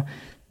 So,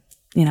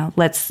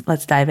 let's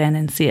dive in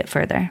and see it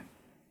further.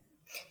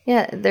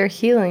 Yeah, they're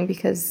healing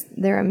because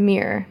they're a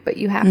mirror, but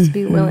you have to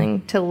be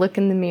willing to look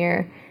in the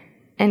mirror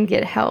and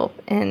get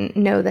help and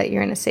know that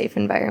you're in a safe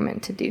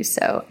environment to do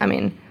so. I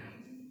mean,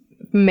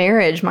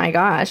 marriage, my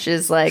gosh,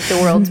 is like the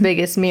world's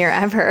biggest mirror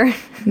ever.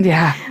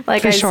 Yeah.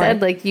 Like I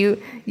said, like you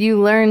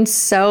learn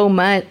so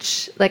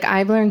much. Like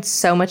I've learned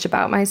so much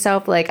about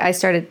myself. Like I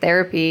started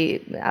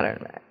therapy, I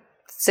don't know,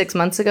 6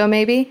 months ago,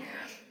 maybe,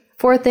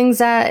 for things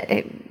that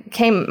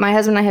my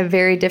husband and I have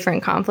very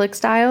different conflict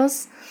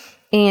styles,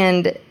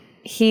 and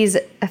he's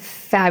a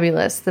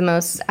fabulous,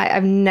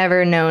 I've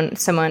never known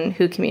someone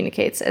who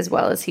communicates as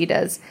well as he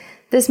does.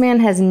 This man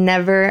has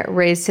never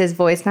raised his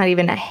voice, not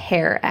even a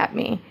hair at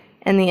me,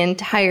 in the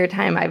entire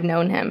time I've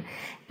known him.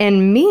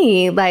 And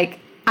me, like,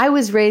 I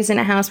was raised in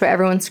a house where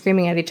everyone's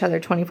screaming at each other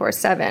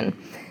 24/7.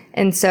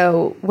 And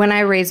so when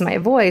I raise my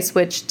voice,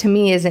 which to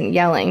me isn't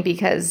yelling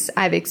because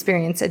I've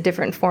experienced a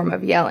different form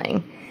of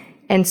yelling.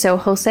 And so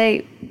he'll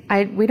say,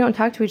 we don't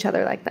talk to each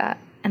other like that.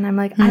 And I'm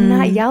like, I'm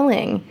not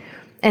yelling.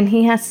 And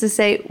he has to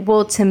say,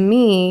 well, to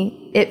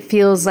me, it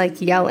feels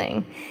like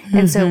yelling.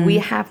 And so we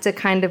have to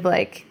kind of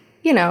like,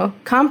 you know,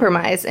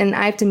 compromise. And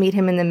I have to meet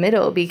him in the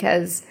middle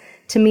because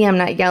to me, I'm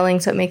not yelling.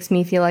 So it makes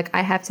me feel like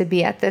I have to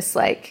be at this,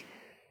 like,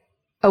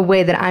 a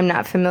way that I'm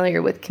not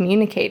familiar with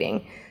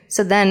communicating.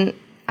 So then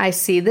I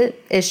see the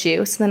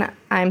issue. So then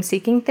I'm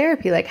seeking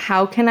therapy. Like,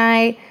 how can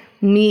I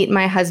meet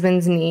my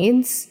husband's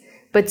needs,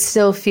 but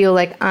still feel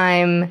like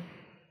I'm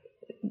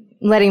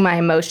letting my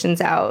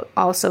emotions out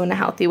also in a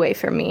healthy way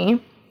for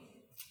me?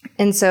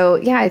 And so,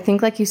 yeah, I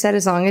think like you said,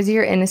 as long as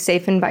you're in a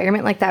safe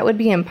environment, like that would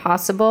be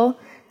impossible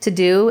to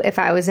do if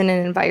I was in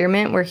an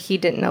environment where he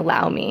didn't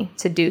allow me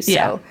to do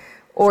so,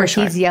 or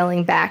he's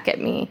yelling back at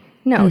me.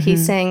 No,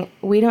 he's saying,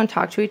 we don't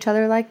talk to each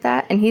other like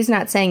that. And he's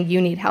not saying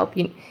you need help.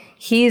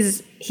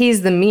 He's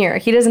the mirror.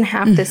 He doesn't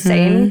have to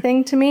say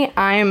anything to me.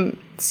 I'm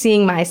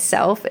seeing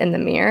myself in the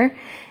mirror.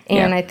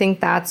 And I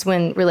think that's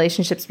when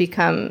relationships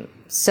become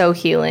so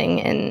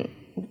healing and,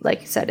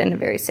 like you said, in a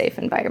very safe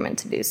environment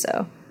to do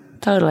so.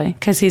 Totally.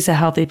 Because he's a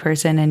healthy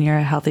person and you're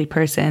a healthy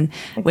person,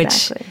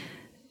 which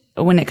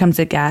when it comes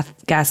to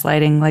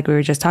gaslighting, like we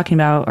were just talking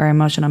about, or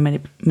emotional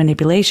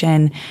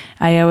manipulation,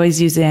 I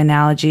always use the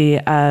analogy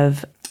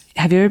of,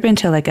 have you ever been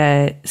to like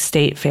a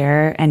state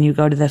fair and you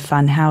go to the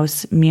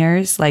funhouse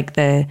mirrors? Like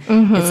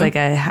it's like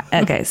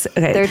okay.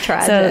 They're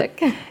tragic.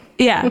 So,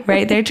 yeah,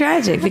 right. They're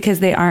tragic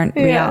because they aren't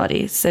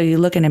reality. So you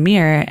look in a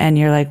mirror and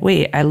you're like,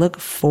 wait, I look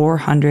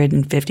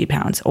 450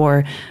 pounds,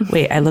 or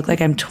wait, I look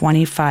like I'm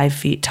 25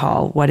 feet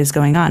tall. What is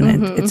going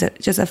on? It's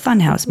just a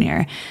funhouse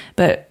mirror.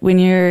 But when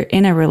you're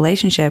in a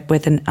relationship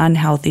with an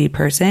unhealthy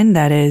person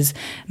that is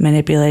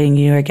manipulating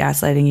you or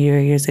gaslighting you or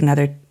using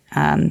other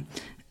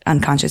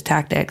unconscious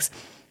tactics,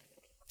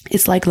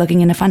 it's like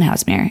looking in a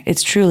funhouse mirror.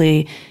 It's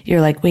truly,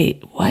 you're like,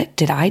 wait, what?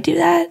 Did I do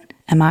that?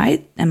 Am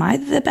I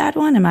the bad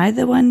one? Am I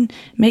the one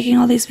making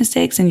all these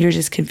mistakes? And you're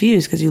just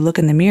confused because you look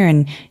in the mirror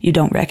and you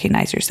don't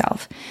recognize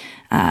yourself.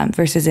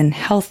 Versus in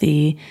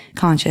healthy,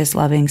 conscious,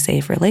 loving,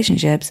 safe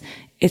relationships,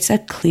 it's a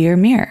clear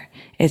mirror.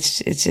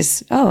 It's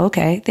just, oh,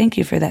 okay. Thank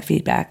you for that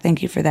feedback.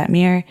 Thank you for that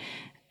mirror.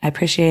 I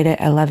appreciate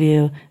it. I love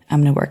you.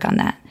 I'm going to work on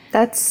that.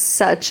 That's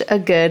such a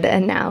good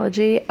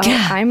analogy.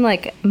 Oh, I'm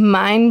like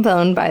mind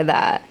blown by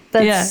that.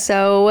 That's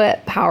so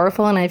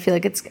powerful. And I feel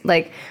like it's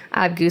like,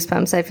 I have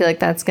goosebumps. I feel like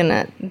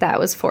that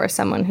was for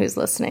someone who's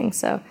listening.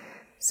 So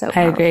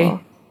powerful. I agree.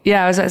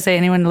 Yeah. I was about to say,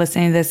 anyone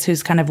listening to this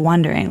who's kind of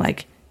wondering,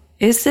 like,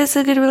 is this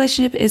a good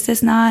relationship? Is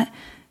this not?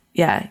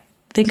 Yeah.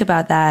 Think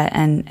about that.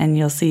 And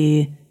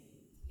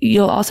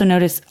you'll also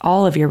notice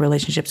all of your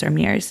relationships are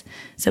mirrors.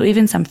 So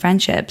even some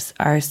friendships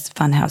are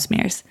funhouse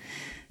mirrors.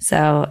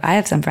 So I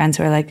have some friends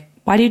who are like,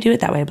 why do you do it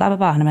that way? Blah, blah,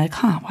 blah. And I'm like,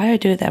 why do I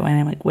do it that way? And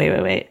I'm like,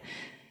 wait.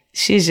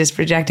 She's just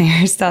projecting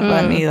her stuff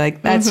on me.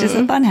 Like, that's just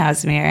a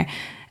funhouse mirror.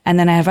 And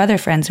then I have other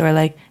friends who are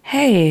like,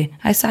 hey,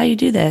 I saw you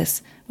do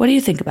this. What do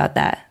you think about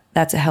that?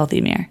 That's a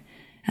healthy mirror.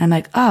 And I'm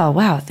like, oh,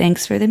 wow,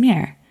 thanks for the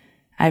mirror.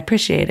 I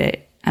appreciate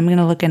it. I'm going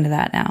to look into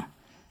that now.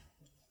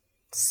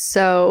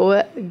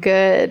 So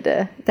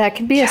good. That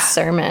could be a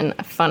sermon,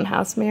 a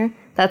funhouse mirror.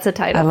 That's a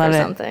title for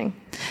something.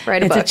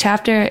 Write a book. It's a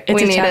chapter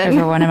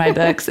for one of my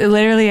books.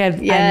 Literally, I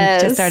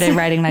just started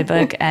writing my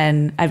book,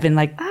 and I've been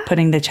like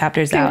putting the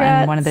chapters out,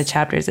 and one of the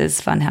chapters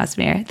is Funhouse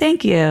Mirror.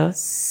 Thank you.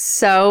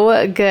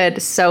 So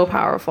good. So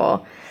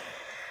powerful.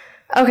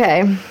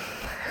 Okay.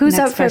 Who's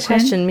up for a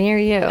question, me or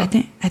you? I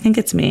think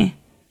it's me.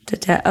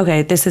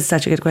 Okay, this is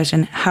such a good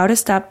question. How to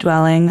stop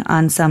dwelling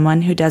on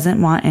someone who doesn't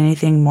want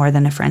anything more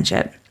than a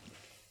friendship.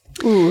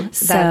 Ooh,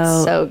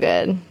 that's so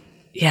good.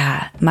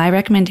 Yeah. My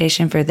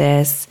recommendation for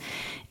this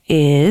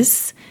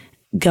is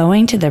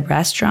going to the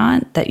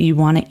restaurant that you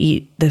want to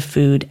eat the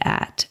food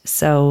at.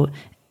 So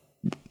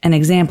an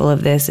example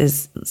of this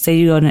is, say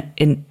you go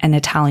in an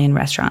Italian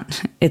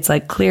restaurant. It's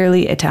like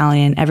clearly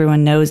Italian.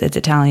 Everyone knows it's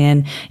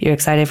Italian. You're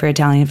excited for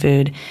Italian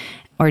food,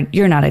 or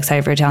you're not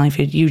excited for Italian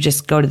food. You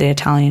just go to the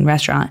Italian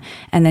restaurant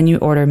and then you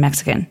order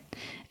Mexican.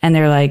 And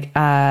they're like,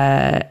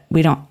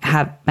 we don't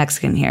have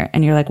Mexican here.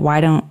 And you're like, why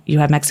don't you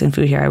have Mexican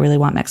food here? I really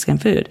want Mexican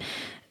food.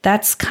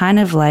 That's kind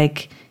of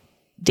like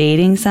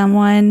dating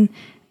someone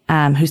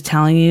who's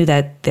telling you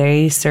that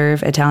they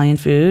serve Italian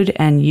food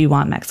and you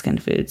want Mexican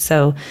food.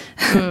 So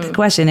the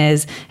question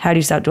is, how do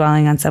you stop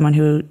dwelling on someone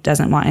who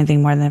doesn't want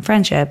anything more than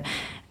friendship?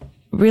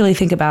 Really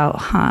think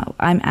about,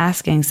 I'm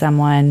asking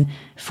someone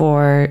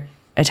for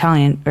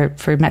Italian or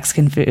for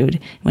Mexican food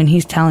when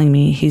he's telling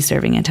me he's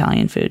serving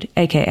Italian food,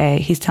 aka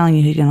he's telling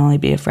you he can only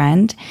be a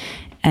friend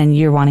and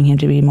you're wanting him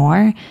to be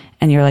more,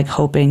 and you're like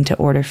hoping to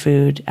order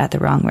food at the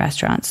wrong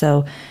restaurant.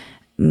 So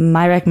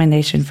my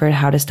recommendation for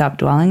how to stop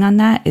dwelling on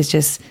that is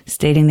just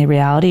stating the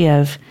reality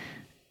of,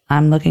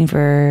 I'm looking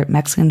for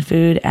Mexican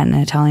food at an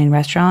Italian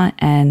restaurant,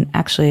 and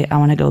actually I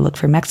want to go look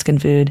for Mexican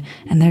food.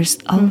 And there's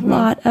a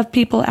lot of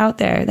people out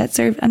there that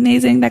serve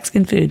amazing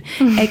Mexican food,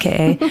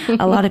 aka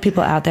a lot of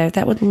people out there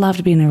that would love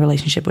to be in a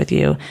relationship with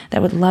you,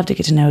 that would love to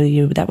get to know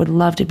you, that would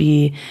love to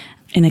be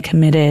in a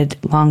committed,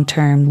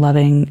 long-term,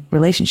 loving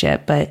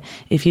relationship. But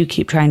if you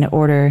keep trying to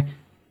order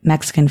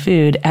Mexican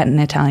food at an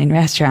Italian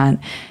restaurant,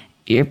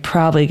 you're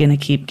probably going to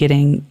keep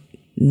getting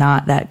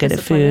not that good at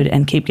food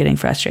and keep getting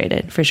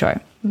frustrated, for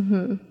sure.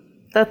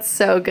 That's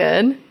so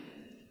good.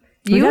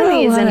 We You got and a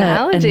these lot of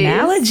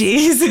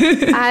analogies.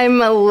 analogies. I'm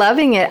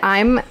loving it.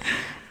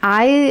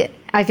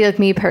 I feel like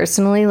me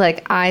personally,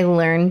 like I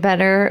learn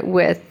better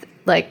with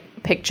like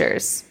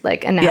pictures,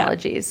 like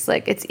analogies.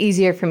 Like it's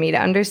easier for me to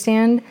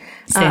understand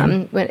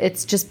when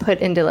it's just put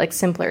into like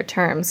simpler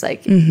terms.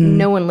 Like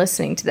no one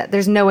listening to that,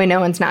 there's no way no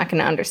one's not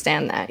going to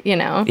understand that, you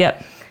know?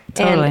 Yep.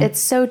 Totally. And it's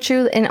so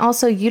true. And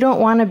also, you don't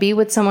want to be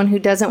with someone who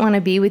doesn't want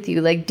to be with you.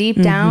 Like deep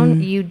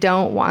down, you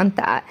don't want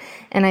that.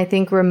 And I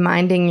think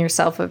reminding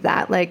yourself of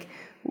that, like,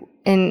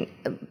 and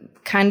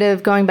kind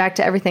of going back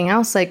to everything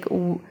else, like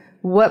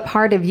what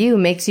part of you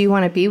makes you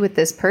want to be with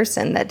this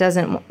person that does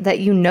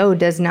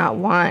not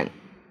want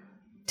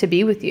to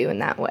be with you in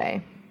that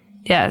way?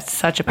 Yeah, it's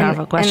such a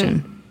powerful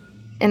question.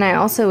 And I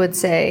also would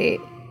say,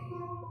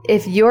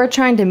 if you're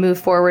trying to move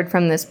forward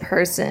from this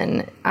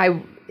person,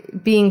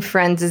 being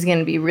friends is going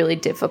to be really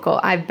difficult.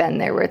 I've been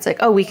there where it's like,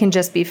 oh, we can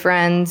just be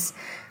friends.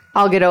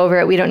 I'll get over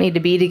it. We don't need to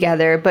be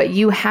together. But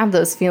you have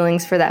those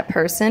feelings for that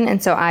person.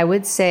 And so I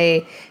would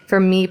say, for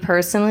me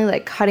personally,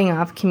 like cutting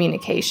off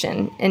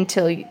communication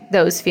until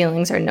those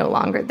feelings are no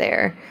longer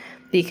there.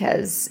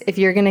 Because if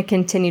you're going to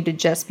continue to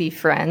just be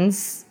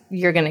friends,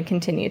 you're going to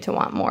continue to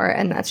want more.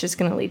 And that's just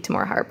going to lead to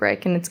more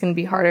heartbreak. And it's going to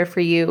be harder for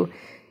you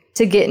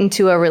to get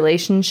into a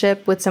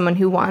relationship with someone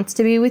who wants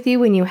to be with you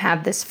when you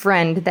have this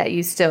friend that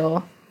you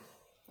still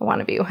want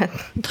to be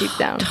with deep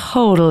down.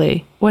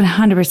 Totally.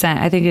 100%.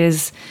 I think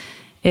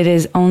it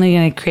is only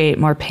going to create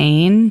more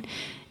pain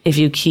if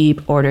you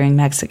keep ordering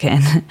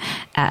Mexican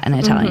at an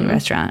Italian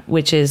restaurant,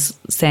 which is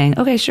saying,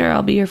 okay, sure,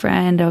 I'll be your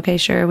friend. Okay,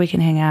 sure, we can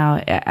hang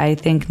out. I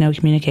think no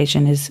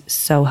communication is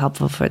so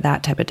helpful for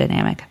that type of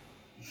dynamic.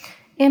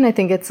 And I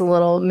think it's a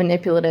little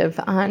manipulative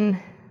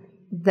on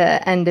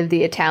the end of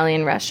the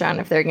Italian restaurant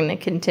if they're going to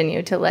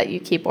continue to let you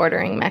keep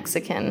ordering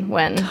Mexican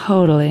when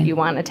you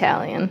want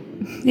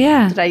Italian.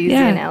 Yeah. Did I use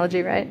the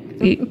analogy right?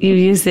 You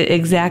used it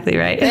exactly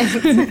right.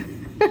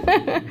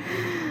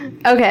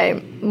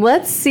 Okay,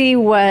 let's see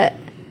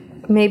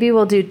maybe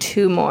we'll do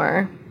two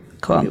more.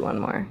 Cool. Maybe one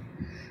more.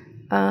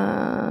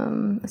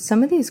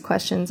 Some of these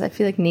questions, I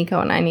feel like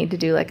Nico and I need to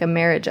do like a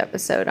marriage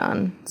episode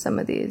on some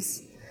of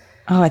these.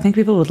 Oh, I think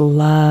people would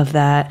love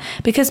that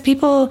because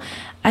people,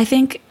 I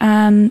think,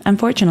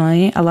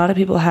 unfortunately, a lot of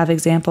people have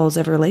examples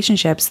of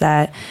relationships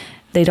that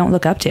they don't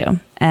look up to.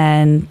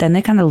 And then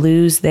they kind of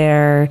lose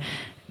their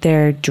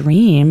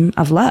dream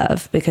of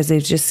love because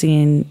they've just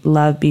seen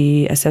love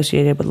be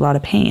associated with a lot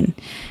of pain.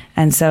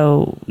 And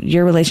so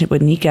your relationship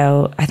with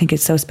Nico, I think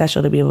it's so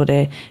special to be able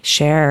to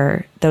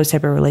share those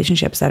type of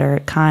relationships that are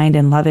kind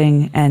and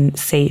loving and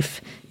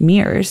safe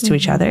mirrors to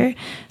each other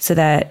so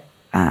that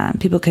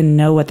people can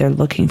know what they're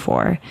looking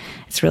for.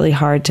 It's really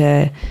hard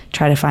to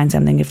try to find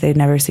something if they've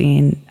never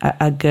seen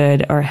a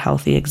good or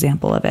healthy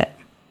example of it.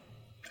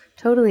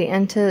 Totally.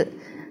 And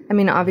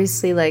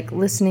obviously, like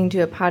listening to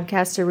a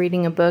podcast or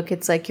reading a book,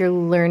 it's like you're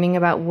learning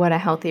about what a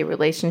healthy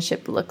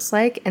relationship looks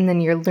like. And then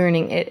you're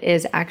learning it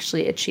is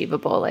actually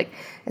achievable. Like,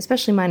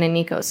 especially mine and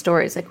Nico's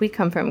stories. Like, we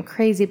come from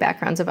crazy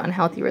backgrounds of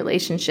unhealthy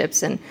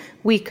relationships. And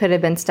we could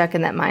have been stuck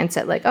in that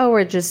mindset, like, oh,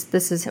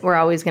 we're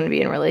always going to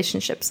be in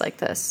relationships like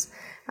this.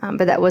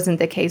 But that wasn't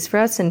the case for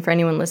us. And for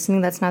anyone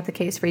listening, that's not the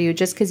case for you.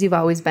 Just because you've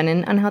always been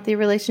in unhealthy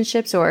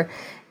relationships or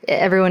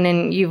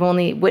you've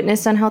only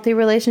witnessed unhealthy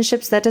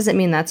relationships, that doesn't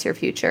mean that's your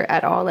future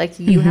at all. Like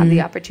you have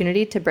the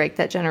opportunity to break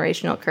that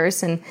generational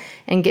curse and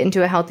get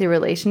into a healthy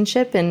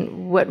relationship.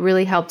 And what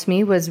really helped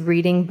me was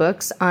reading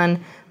books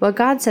on what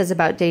God says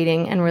about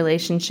dating and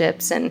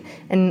relationships and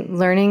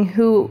learning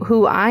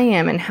who I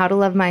am and how to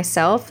love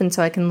myself. And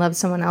so I can love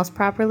someone else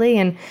properly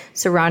and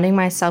surrounding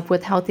myself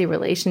with healthy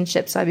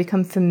relationships. So I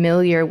become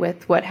familiar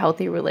with what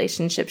healthy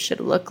relationships should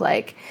look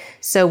like.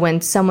 So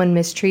when someone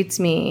mistreats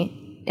me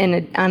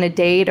on a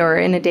date or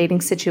in a dating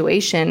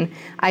situation,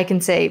 I can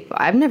say,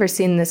 I've never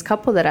seen this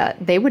couple that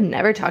they would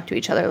never talk to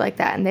each other like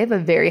that. And they have a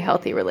very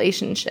healthy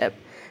relationship.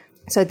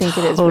 So I think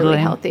it is really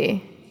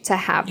healthy to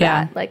have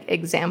that like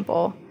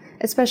example,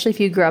 especially if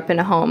you grew up in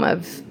a home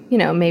of,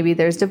 maybe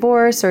there's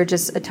divorce or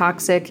just a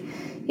toxic,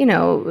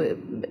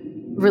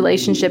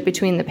 relationship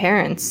between the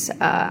parents.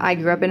 I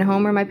grew up in a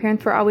home where my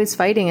parents were always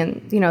fighting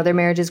and, their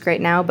marriage is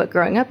great now, but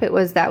growing up that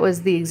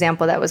was the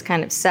example that was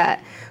kind of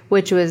set,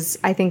 which was,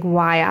 I think,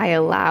 why I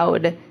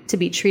allowed to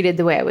be treated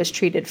the way I was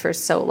treated for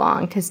so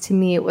long. Because to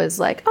me, it was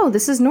like, oh,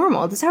 this is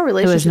normal. This is how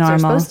relationships are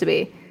supposed to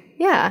be.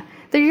 Yeah.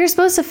 You're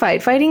supposed to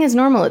fight. Fighting is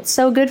normal. It's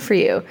so good for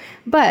you.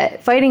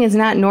 But fighting is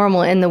not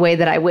normal in the way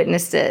that I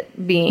witnessed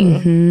it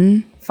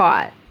being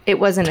fought. It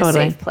wasn't a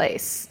safe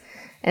place.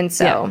 And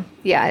so,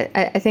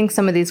 I think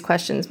some of these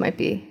questions might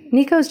be,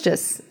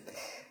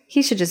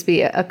 he should just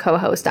be a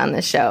co-host on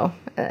this show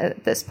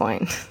at this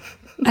point.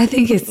 I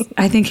think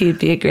he'd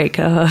be a great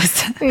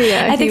co-host.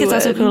 Yeah, I think it's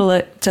also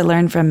cool to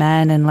learn from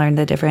men and learn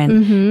the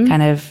different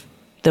kind of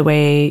the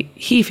way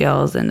he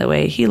feels and the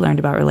way he learned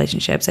about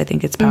relationships. I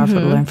think it's powerful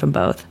to learn from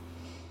both.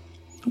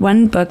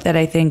 One book that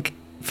I think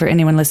for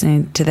anyone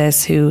listening to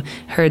this who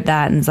heard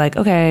that and is like,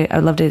 okay,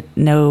 I'd love to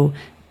know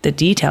the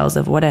details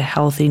of what a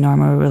healthy,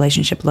 normal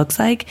relationship looks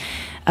like,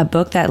 a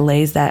book that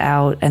lays that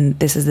out, and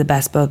this is the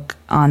best book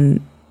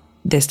on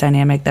this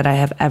dynamic that I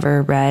have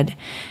ever read,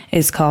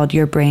 is called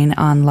Your Brain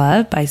on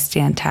Love by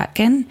Stan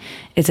Tatkin.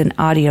 It's an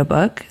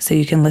audiobook, so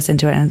you can listen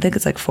to it, and I think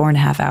it's like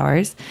 4.5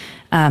 hours.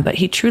 But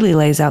he truly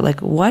lays out,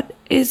 like, what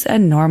is a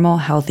normal,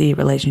 healthy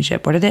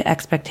relationship? What are the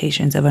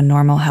expectations of a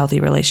normal,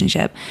 healthy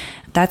relationship?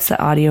 That's the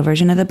audio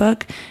version of the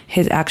book.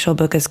 His actual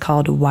book is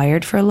called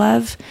Wired for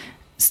Love.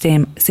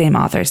 Same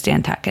author,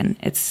 Stan Tatkin.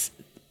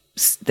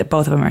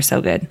 Both of them are so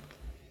good.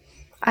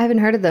 I haven't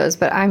heard of those,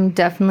 but I'm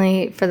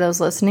definitely, for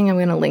those listening, I'm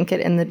going to link it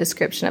in the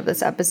description of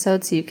this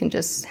episode so you can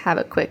just have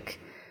a quick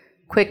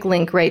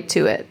link right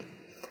to it.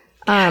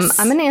 Yes.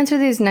 I'm going to answer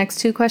these next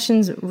two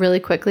questions really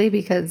quickly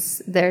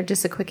because they're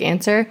just a quick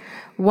answer.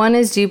 One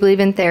is, do you believe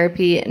in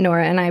therapy?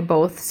 Nora and I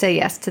both say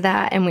yes to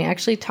that, and we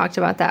actually talked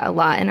about that a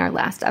lot in our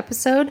last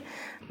episode.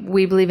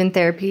 We believe in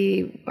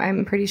therapy.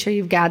 I'm pretty sure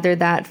you've gathered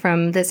that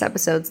from this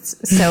episode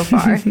so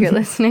far, if you're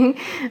listening.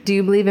 Do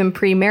you believe in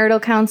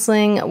premarital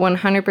counseling?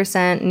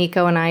 100%.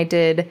 Nico and I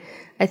did,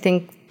 I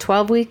think,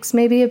 12 weeks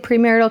maybe of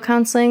premarital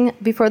counseling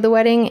before the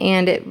wedding,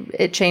 and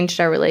it changed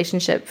our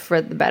relationship for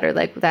the better.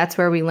 Like, that's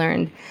where we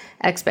learned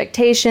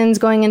expectations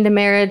going into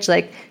marriage.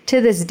 Like,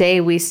 to this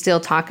day, we still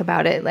talk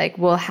about it. Like,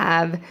 we'll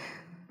have...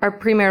 Our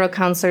premarital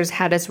counselors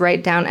had us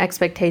write down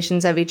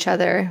expectations of each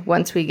other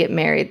once we get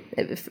married.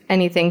 If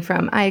anything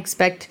from, I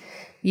expect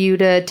you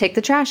to take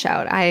the trash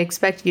out. I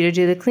expect you to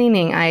do the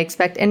cleaning.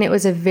 And it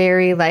was a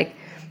very, like,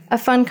 a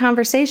fun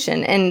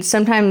conversation. And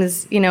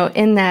sometimes,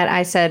 in that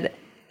I said,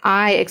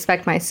 I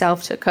expect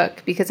myself to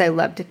cook because I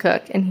love to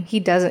cook and he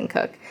doesn't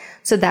cook.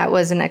 So that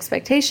was an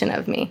expectation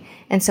of me.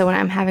 And so when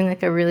I'm having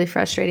like a really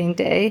frustrating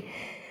day,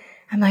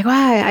 I'm like,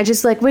 wow, I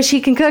just like wish he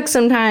can cook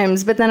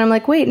sometimes. But then I'm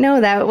like, wait, no,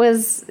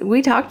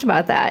 we talked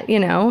about that,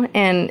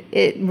 and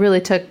it really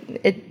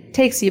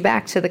takes you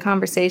back to the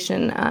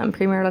conversation.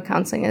 Premarital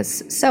counseling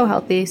is so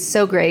healthy,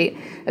 so great,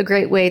 a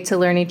great way to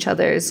learn each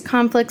other's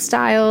conflict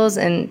styles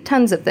and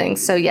tons of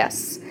things. So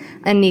yes.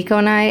 And Nico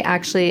and I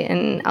actually,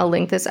 and I'll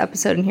link this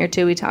episode in here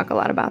too, we talk a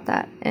lot about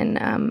that in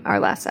our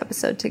last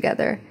episode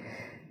together.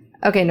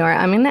 Okay, Nora,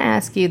 I'm going to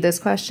ask you this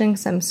question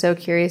because I'm so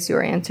curious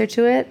your answer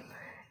to it.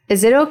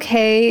 Is it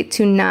okay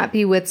to not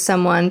be with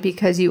someone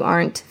because you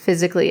aren't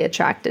physically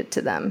attracted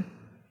to them?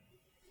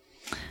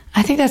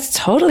 I think that's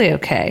totally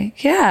okay.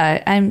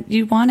 Yeah.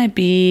 You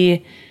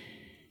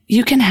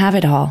can have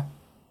it all.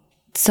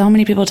 So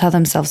many people tell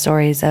themselves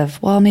stories of,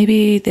 well,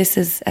 maybe this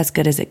is as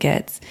good as it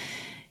gets.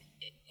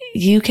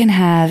 You can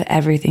have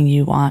everything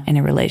you want in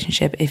a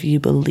relationship if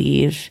you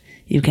believe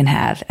you can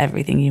have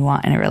everything you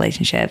want in a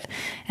relationship.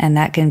 And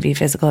that can be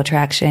physical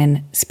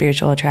attraction,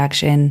 spiritual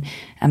attraction,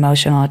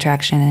 emotional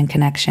attraction and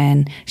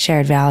connection,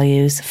 shared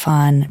values,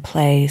 fun,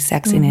 play,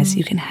 sexiness. Mm-hmm.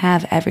 You can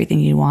have everything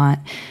you want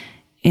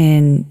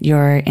in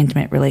your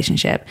intimate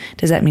relationship.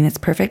 Does that mean it's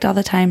perfect all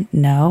the time?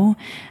 No.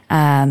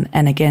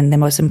 And again, the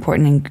most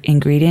important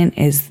ingredient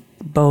is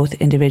both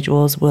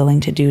individuals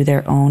willing to do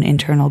their own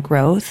internal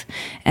growth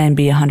and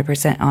be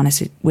 100%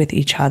 honest with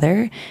each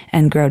other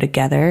and grow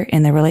together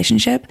in the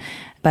relationship.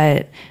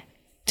 But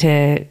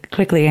to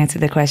quickly answer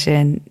the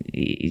question,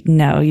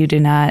 no, you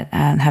do not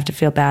have to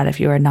feel bad if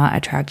you are not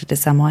attracted to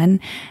someone.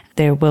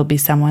 There will be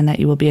someone that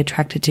you will be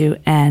attracted to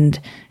and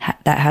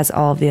that has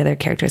all of the other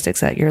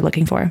characteristics that you're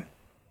looking for.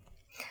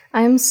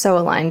 I'm so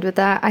aligned with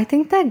that. I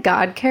think that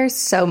God cares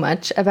so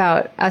much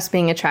about us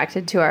being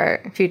attracted to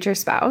our future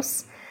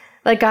spouse.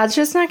 Like, God's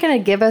just not going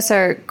to give us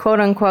our quote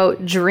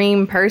unquote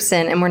dream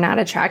person and we're not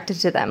attracted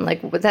to them.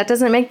 Like, that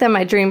doesn't make them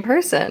my dream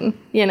person,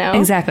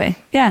 Exactly.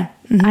 Yeah.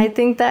 Mm-hmm. I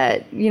think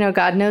that,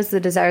 God knows the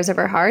desires of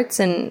our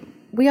hearts and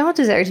we all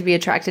desire to be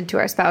attracted to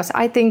our spouse.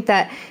 I think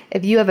that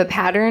if you have a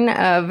pattern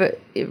of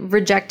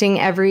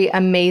rejecting every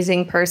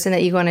amazing person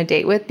that you go on a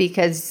date with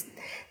because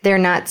they're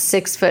not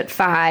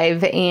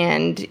 6'5"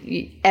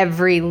 and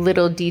every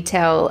little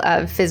detail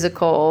of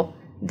physical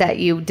that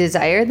you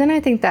desire, then I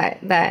think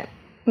that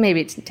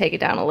maybe take it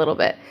down a little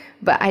bit.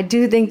 But I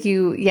do think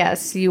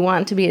you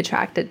want to be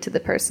attracted to the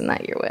person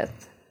that you're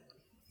with.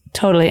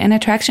 Totally. And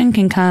attraction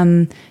can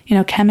come,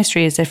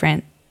 chemistry is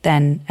different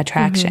than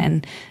attraction.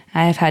 Mm-hmm.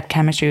 I've had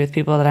chemistry with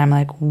people that I'm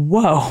like,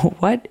 whoa,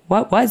 what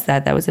was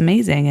that? That was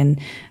amazing. And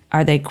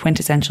are they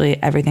quintessentially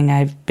everything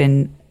I've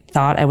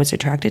thought I was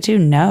attracted to?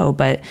 No,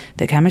 but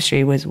the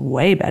chemistry was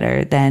way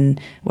better than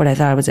what I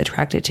thought I was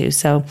attracted to.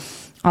 So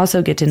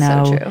also get to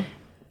know, so true.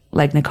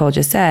 Like Nicole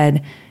just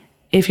said,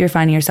 if you're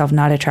finding yourself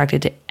not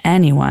attracted to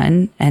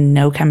anyone and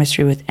no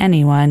chemistry with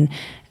anyone,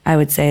 I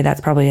would say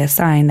that's probably a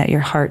sign that your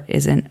heart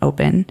isn't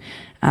open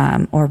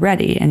or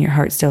ready, and your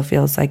heart still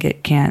feels like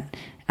it can't,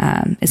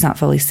 it's not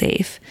fully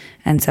safe.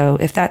 And so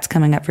if that's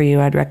coming up for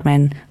you, I'd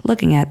recommend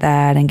looking at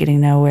that and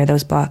getting to know where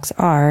those blocks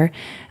are.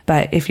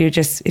 But if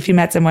you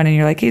met someone and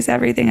you're like, he's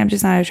everything, I'm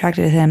just not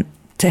attracted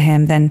to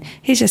him, then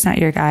he's just not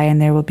your guy,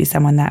 and there will be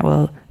someone that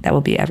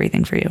will be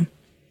everything for you.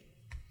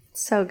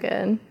 So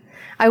good.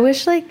 I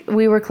wish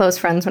we were close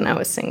friends when I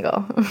was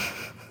single.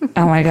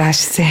 Oh my gosh,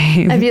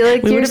 same. I feel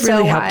like we you're would have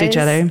really so helped each wise.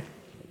 other.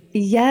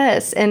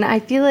 Yes. And I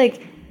feel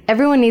like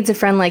everyone needs a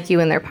friend like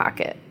you in their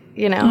pocket,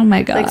 you know? Oh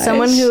my Like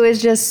someone gosh. who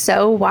is just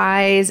so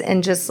wise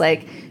and just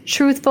like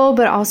truthful,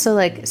 but also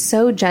like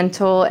so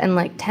gentle and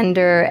like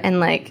tender and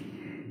like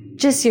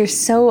just you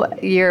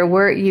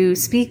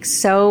speak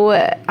so,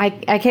 I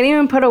can't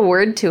even put a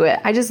word to it.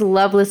 I just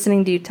love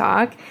listening to you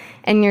talk,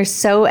 and you're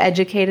so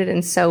educated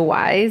and so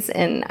wise.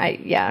 And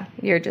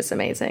you're just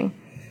amazing.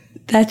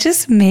 That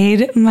just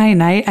made my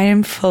night. I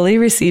am fully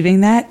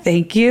receiving that.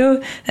 Thank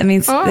you.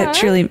 That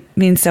truly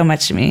means so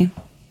much to me.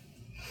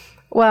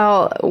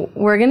 Well,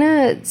 we're going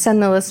to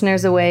send the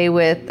listeners away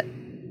with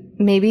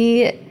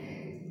maybe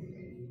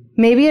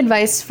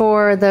advice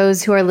for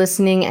those who are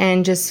listening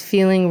and just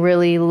feeling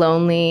really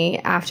lonely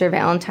after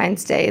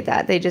Valentine's Day,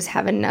 that they just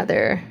have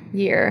another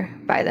year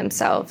by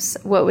themselves.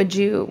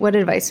 What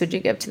advice would you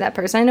give to that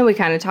person? I know we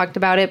kind of talked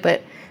about it,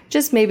 but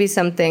just maybe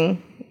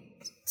something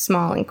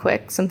small and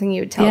quick, something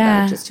you would tell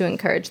them just to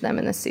encourage them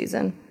in this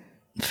season.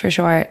 For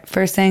sure.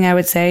 First thing I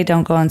would say,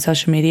 don't go on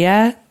social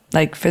media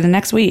like for the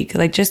next week.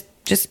 Like just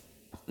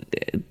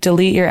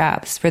delete your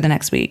apps for the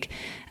next week.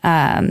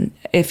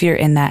 If you're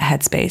in that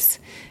headspace,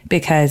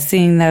 because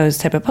seeing those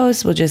type of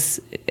posts will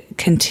just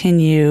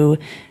continue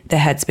the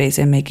headspace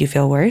and make you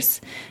feel worse.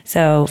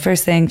 So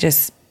first thing,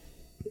 just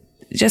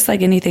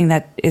like anything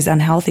that is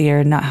unhealthy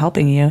or not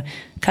helping you,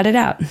 cut it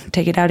out,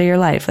 take it out of your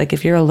life. Like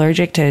if you're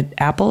allergic to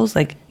apples,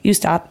 like you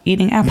stop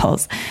eating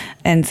apples.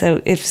 And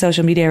so if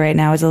social media right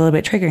now is a little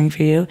bit triggering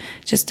for you,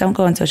 just don't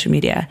go on social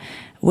media.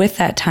 With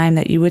that time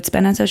that you would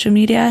spend on social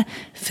media,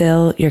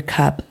 fill your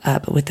cup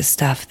up with the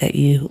stuff that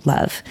you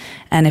love.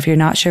 And if you're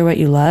not sure what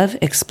you love,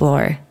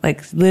 explore.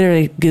 Like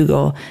literally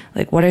Google,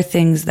 like what are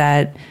things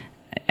that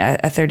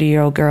a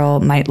 30-year-old girl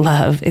might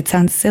love. It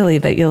sounds silly,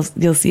 but you'll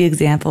see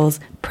examples.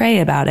 Pray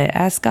about it.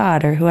 Ask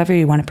God or whoever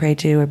you want to pray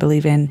to or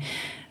believe in.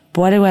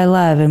 What do I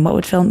love and what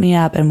would fill me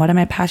up and what am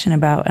I passionate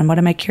about and what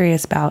am I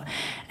curious about?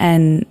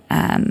 And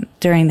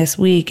during this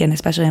week, and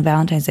especially on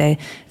Valentine's Day,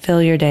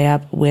 fill your day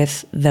up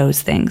with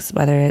those things,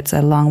 whether it's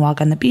a long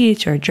walk on the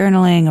beach or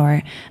journaling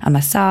or a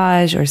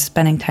massage or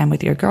spending time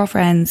with your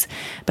girlfriends,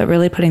 but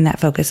really putting that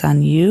focus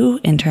on you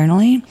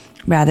internally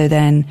rather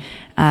than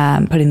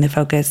putting the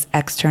focus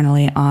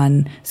externally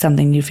on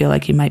something you feel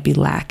like you might be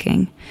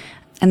lacking.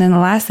 And then the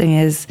last thing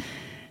is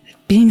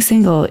being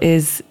single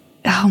is,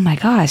 oh my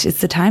gosh,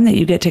 it's the time that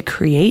you get to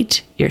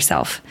create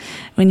yourself.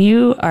 When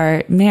you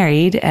are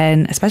married,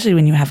 and especially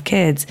when you have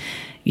kids,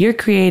 you're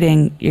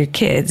creating your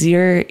kids.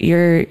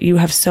 You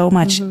have so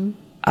much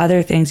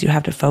other things you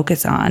have to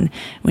focus on.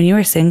 When you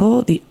are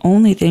single, the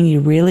only thing you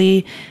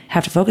really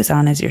have to focus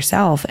on is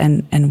yourself.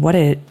 And what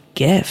a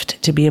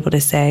gift to be able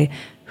to say,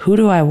 who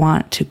do I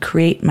want to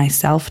create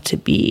myself to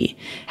be?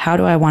 How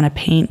do I want to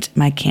paint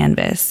my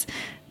canvas?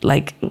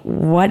 Like,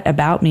 what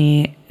about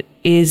me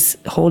is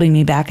holding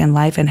me back in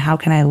life, and how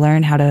can I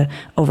learn how to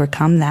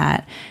overcome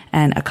that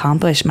and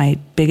accomplish my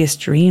biggest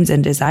dreams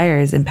and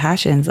desires and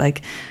passions?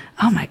 Like,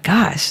 oh my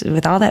gosh,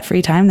 with all that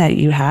free time that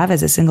you have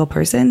as a single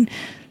person,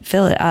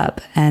 fill it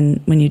up.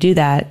 And when you do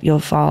that, you'll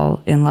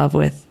fall in love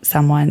with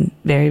someone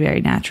very,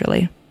 very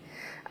naturally.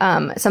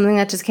 Something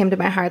that just came to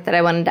my heart that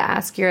I wanted to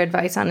ask your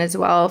advice on as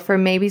well, for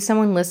maybe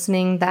someone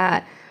listening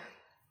that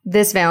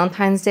this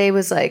Valentine's Day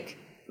was like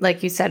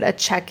you said, a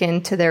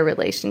check-in to their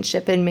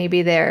relationship, and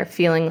maybe they're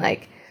feeling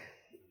like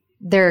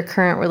their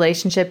current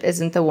relationship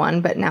isn't the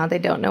one, but now they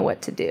don't know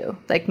what to do.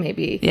 Like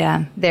maybe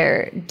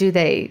do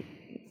they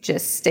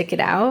just stick it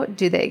out?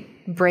 Do they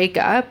break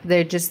up?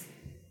 They're just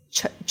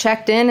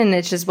checked in and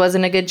it just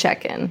wasn't a good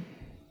check-in.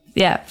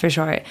 Yeah, for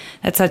sure.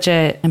 That's such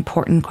an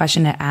important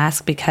question to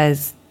ask,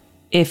 because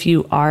if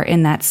you are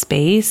in that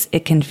space,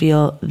 it can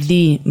feel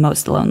the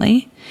most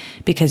lonely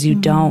because you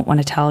don't want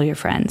to tell your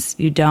friends.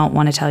 You don't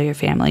want to tell your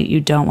family.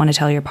 You don't want to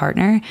tell your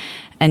partner,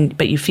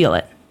 but you feel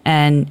it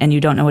and you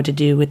don't know what to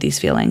do with these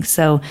feelings.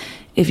 So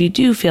if you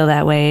do feel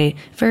that way,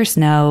 first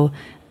know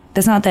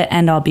that's not the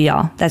end all be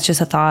all. That's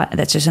just a thought.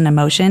 That's just an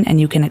emotion, and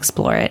you can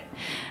explore it.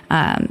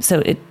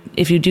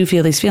 If you do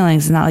feel these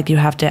feelings, it's not like you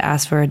have to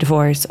ask for a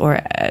divorce or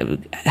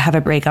have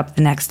a breakup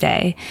the next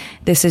day.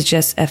 This is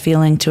just a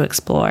feeling to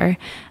explore.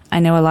 I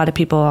know a lot of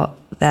people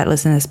that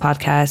listen to this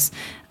podcast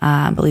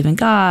believe in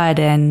God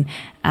and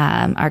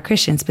are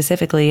Christian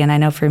specifically. And I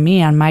know for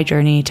me, on my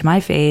journey to my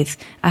faith,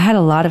 I had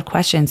a lot of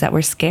questions that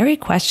were scary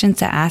questions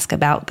to ask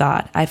about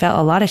God. I felt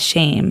a lot of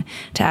shame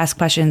to ask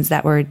questions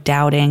that were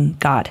doubting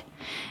God.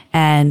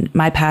 And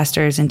my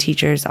pastors and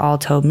teachers all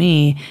told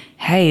me,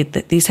 hey,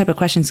 these type of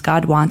questions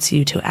God wants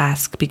you to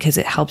ask because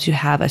it helps you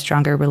have a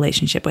stronger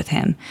relationship with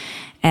him.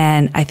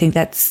 And I think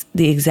that's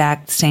the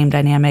exact same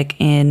dynamic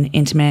in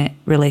intimate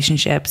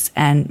relationships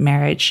and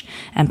marriage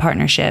and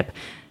partnership.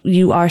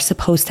 You are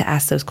supposed to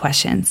ask those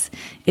questions.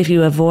 If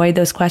you avoid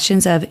those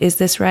questions of, is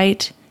this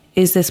right?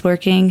 Is this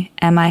working?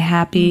 Am I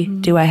happy?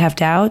 Do I have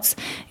doubts?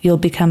 You'll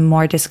become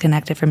more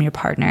disconnected from your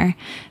partner.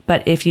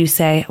 But if you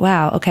say,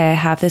 wow, okay, I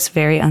have this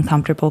very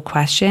uncomfortable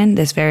question,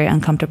 this very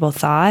uncomfortable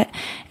thought,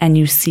 and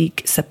you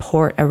seek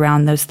support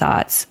around those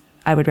thoughts,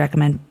 I would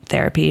recommend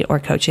therapy or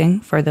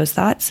coaching for those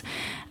thoughts,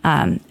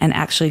 and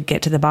actually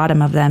get to the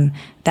bottom of them.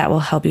 That will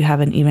help you have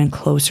an even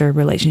closer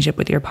relationship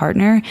with your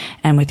partner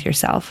and with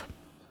yourself.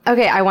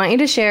 Okay, I want you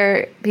to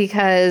share,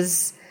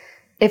 because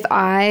if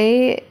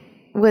I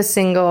was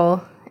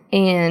single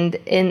and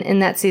in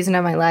that season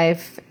of my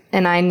life,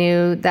 and I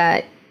knew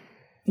that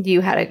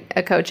you had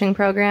a coaching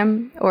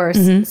program or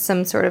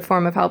some sort of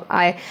form of help,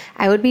 I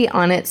would be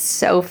on it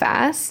so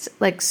fast,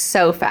 like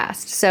so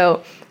fast.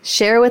 So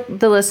share with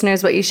the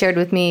listeners what you shared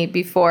with me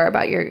before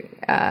about your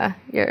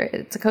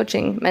it's a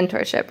coaching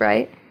mentorship,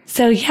 right?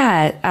 So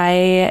yeah,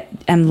 I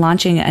am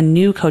launching a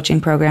new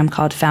coaching program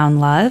called Found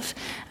Love.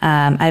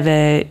 I have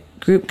a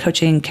group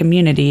coaching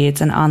community.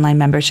 It's an online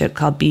membership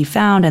called Be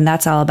Found, and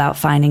that's all about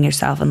finding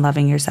yourself and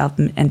loving yourself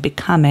and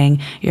becoming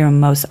your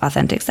most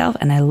authentic self.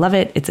 And I love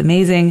it. It's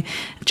amazing.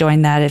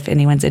 Join that if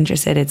anyone's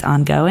interested. It's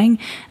ongoing.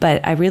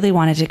 But I really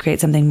wanted to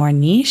create something more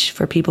niche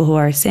for people who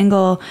are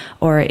single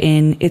or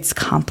in its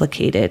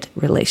complicated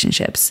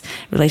relationships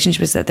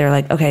that they're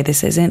like, okay,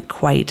 this isn't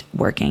quite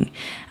working,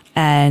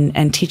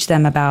 and teach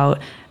them about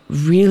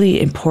really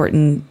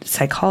important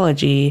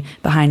psychology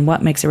behind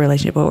what makes a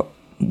relationship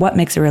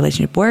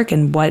work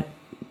and what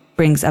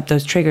brings up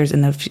those triggers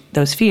and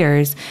those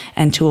fears,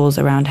 and tools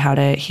around how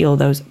to heal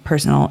those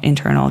personal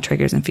internal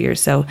triggers and fears.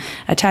 So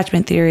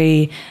attachment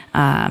theory,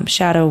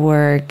 shadow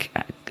work,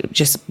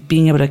 just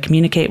being able to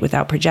communicate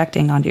without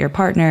projecting onto your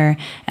partner.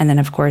 And then,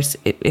 of course,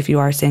 if you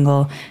are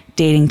single,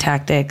 dating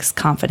tactics,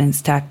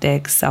 confidence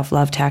tactics,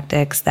 self-love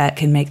tactics that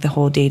can make the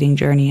whole dating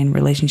journey and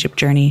relationship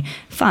journey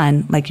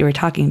fun, like you were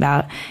talking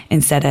about,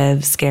 instead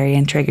of scary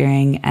and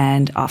triggering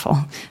and awful.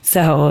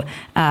 So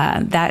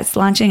that's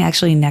launching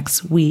actually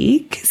next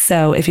week.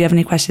 So if you have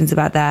any questions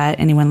about that,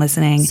 anyone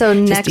listening, so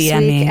just next DM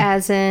week, me.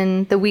 as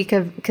in the week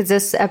of, because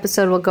this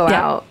episode will go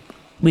out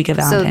week of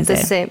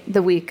Valentine's Day.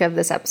 The week of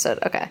this episode.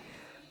 Okay.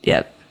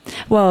 Yep.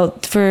 Well,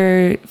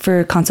 for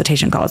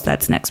consultation calls,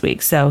 that's next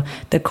week. So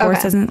the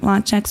course doesn't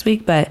launch next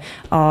week, but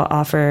I'll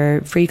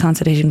offer free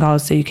consultation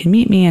calls so you can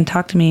meet me and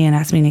talk to me and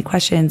ask me any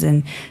questions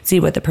and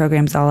see what the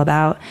program's all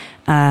about.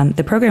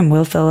 The program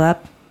will fill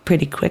up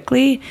pretty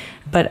quickly,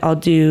 but I'll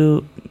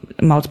do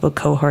multiple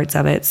cohorts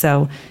of it.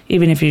 So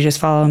even if you just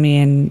follow me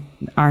and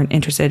aren't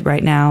interested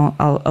right now,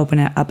 I'll open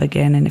it up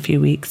again in a few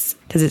weeks,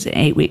 because it's an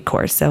 8-week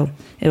course. So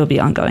it will be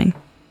ongoing.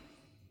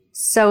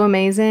 So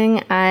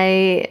amazing.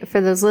 For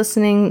those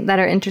listening that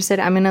are interested,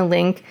 I'm going to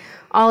link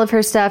all of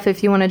her stuff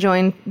if you want to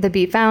join the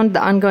Be Found,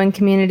 the ongoing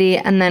community,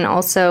 and then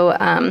also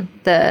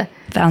the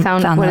Found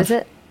what Love. is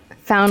it?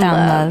 Found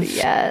Love.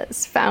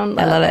 Yes, Found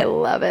Love. I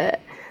love it.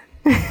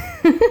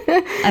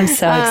 I'm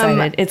so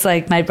excited. It's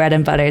like my bread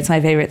and butter. It's my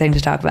favorite thing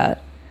to talk about.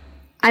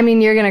 I mean,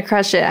 you're going to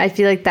crush it. I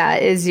feel like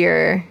that is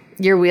your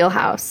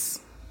wheelhouse.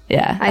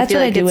 Yeah, that's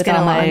what I do with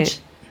all my...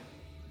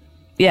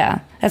 Yeah,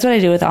 that's what I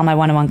do with all my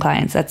one-on-one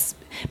clients. That's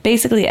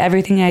basically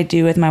everything I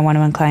do with my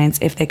one-on-one clients.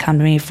 If they come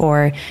to me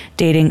for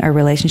dating or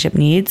relationship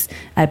needs,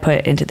 I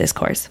put into this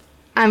course.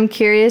 I'm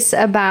curious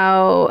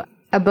about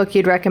a book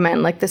you'd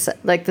recommend, like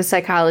the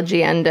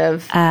psychology end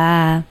of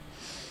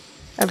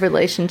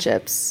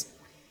relationships.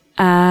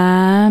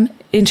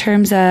 In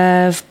terms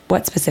of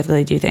what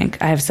specifically do you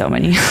think? I have so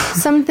many.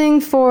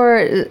 Something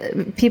for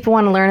people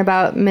want to learn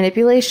about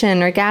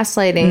manipulation or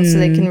gaslighting, so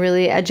they can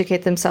really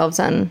educate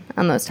themselves on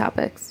those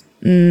topics.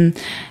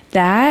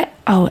 That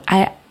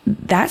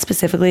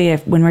specifically,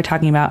 when we're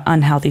talking about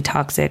unhealthy,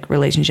 toxic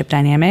relationship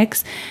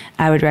dynamics,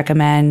 I would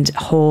recommend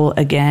Whole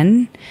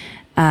Again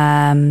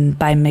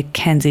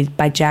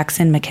by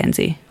Jackson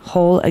Mackenzie.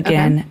 Whole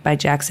Again by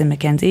Jackson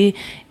Mackenzie.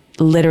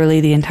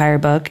 Literally, the entire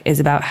book is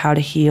about how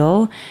to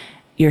heal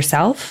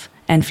yourself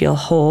and feel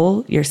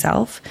whole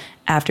yourself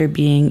after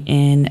being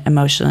in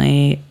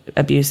emotionally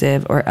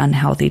abusive or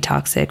unhealthy,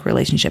 toxic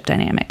relationship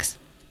dynamics.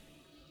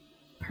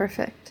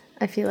 Perfect.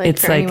 I feel like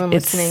for anyone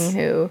listening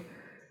who,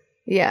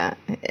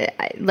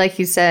 like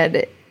you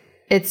said,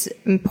 it's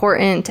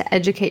important to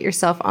educate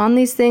yourself on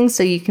these things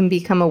so you can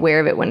become aware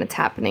of it when it's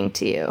happening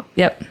to you.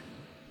 Yep.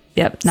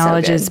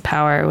 Knowledge is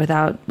power.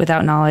 Without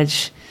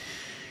knowledge,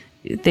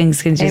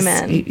 things can just...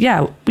 Amen.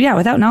 Yeah.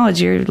 Without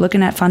knowledge, you're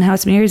looking at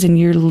funhouse mirrors and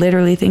you're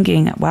literally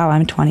thinking, wow,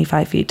 I'm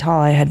 25 feet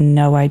tall. I had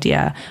no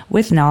idea.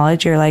 With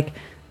knowledge, you're like,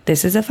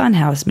 this is a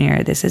funhouse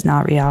mirror. This is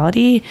not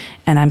reality.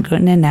 And I'm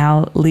going to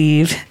now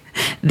leave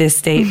this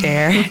state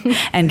fair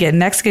and get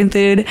Mexican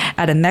food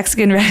at a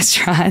Mexican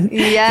restaurant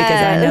because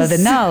I know the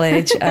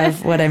knowledge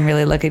of what I'm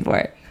really looking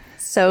for.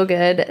 So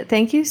good.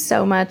 Thank you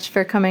so much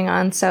for coming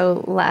on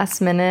so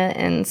last minute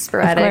and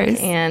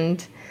sporadic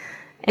and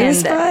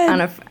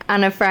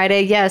on a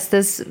Friday. Yes,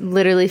 this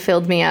literally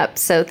filled me up.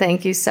 So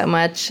thank you so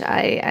much.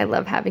 I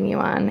love having you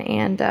on.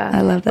 And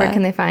I love that. Where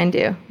can they find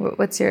you?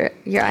 What's your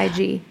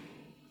IG?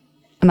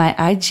 My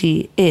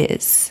IG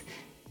is...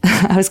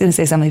 I was going to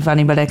say something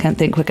funny, but I couldn't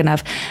think quick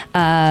enough.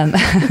 My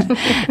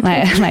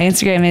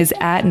Instagram is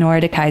at Nora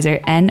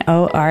DeKeyser,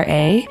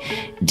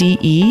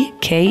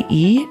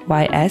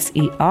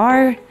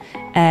 NoraDekeyser.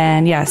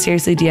 And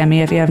seriously, DM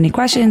me if you have any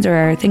questions or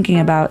are thinking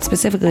about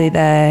specifically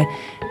the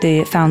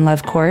Found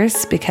Love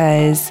course,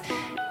 because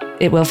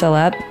it will fill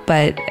up,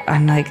 but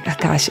I'm like, oh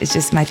gosh, it's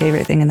just my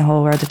favorite thing in the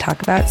whole world to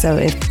talk about. So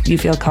if you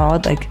feel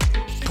called, like,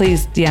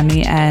 please DM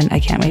me, and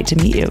I can't wait to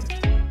meet you.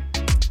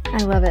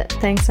 I love it.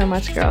 Thanks so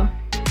much, girl.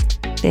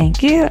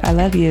 Thank you. I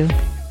love you.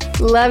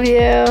 Love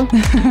you.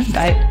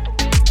 Bye.